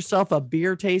 Get yourself a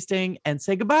beer tasting and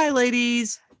say goodbye,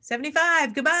 ladies.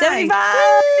 75. Goodbye.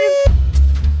 75.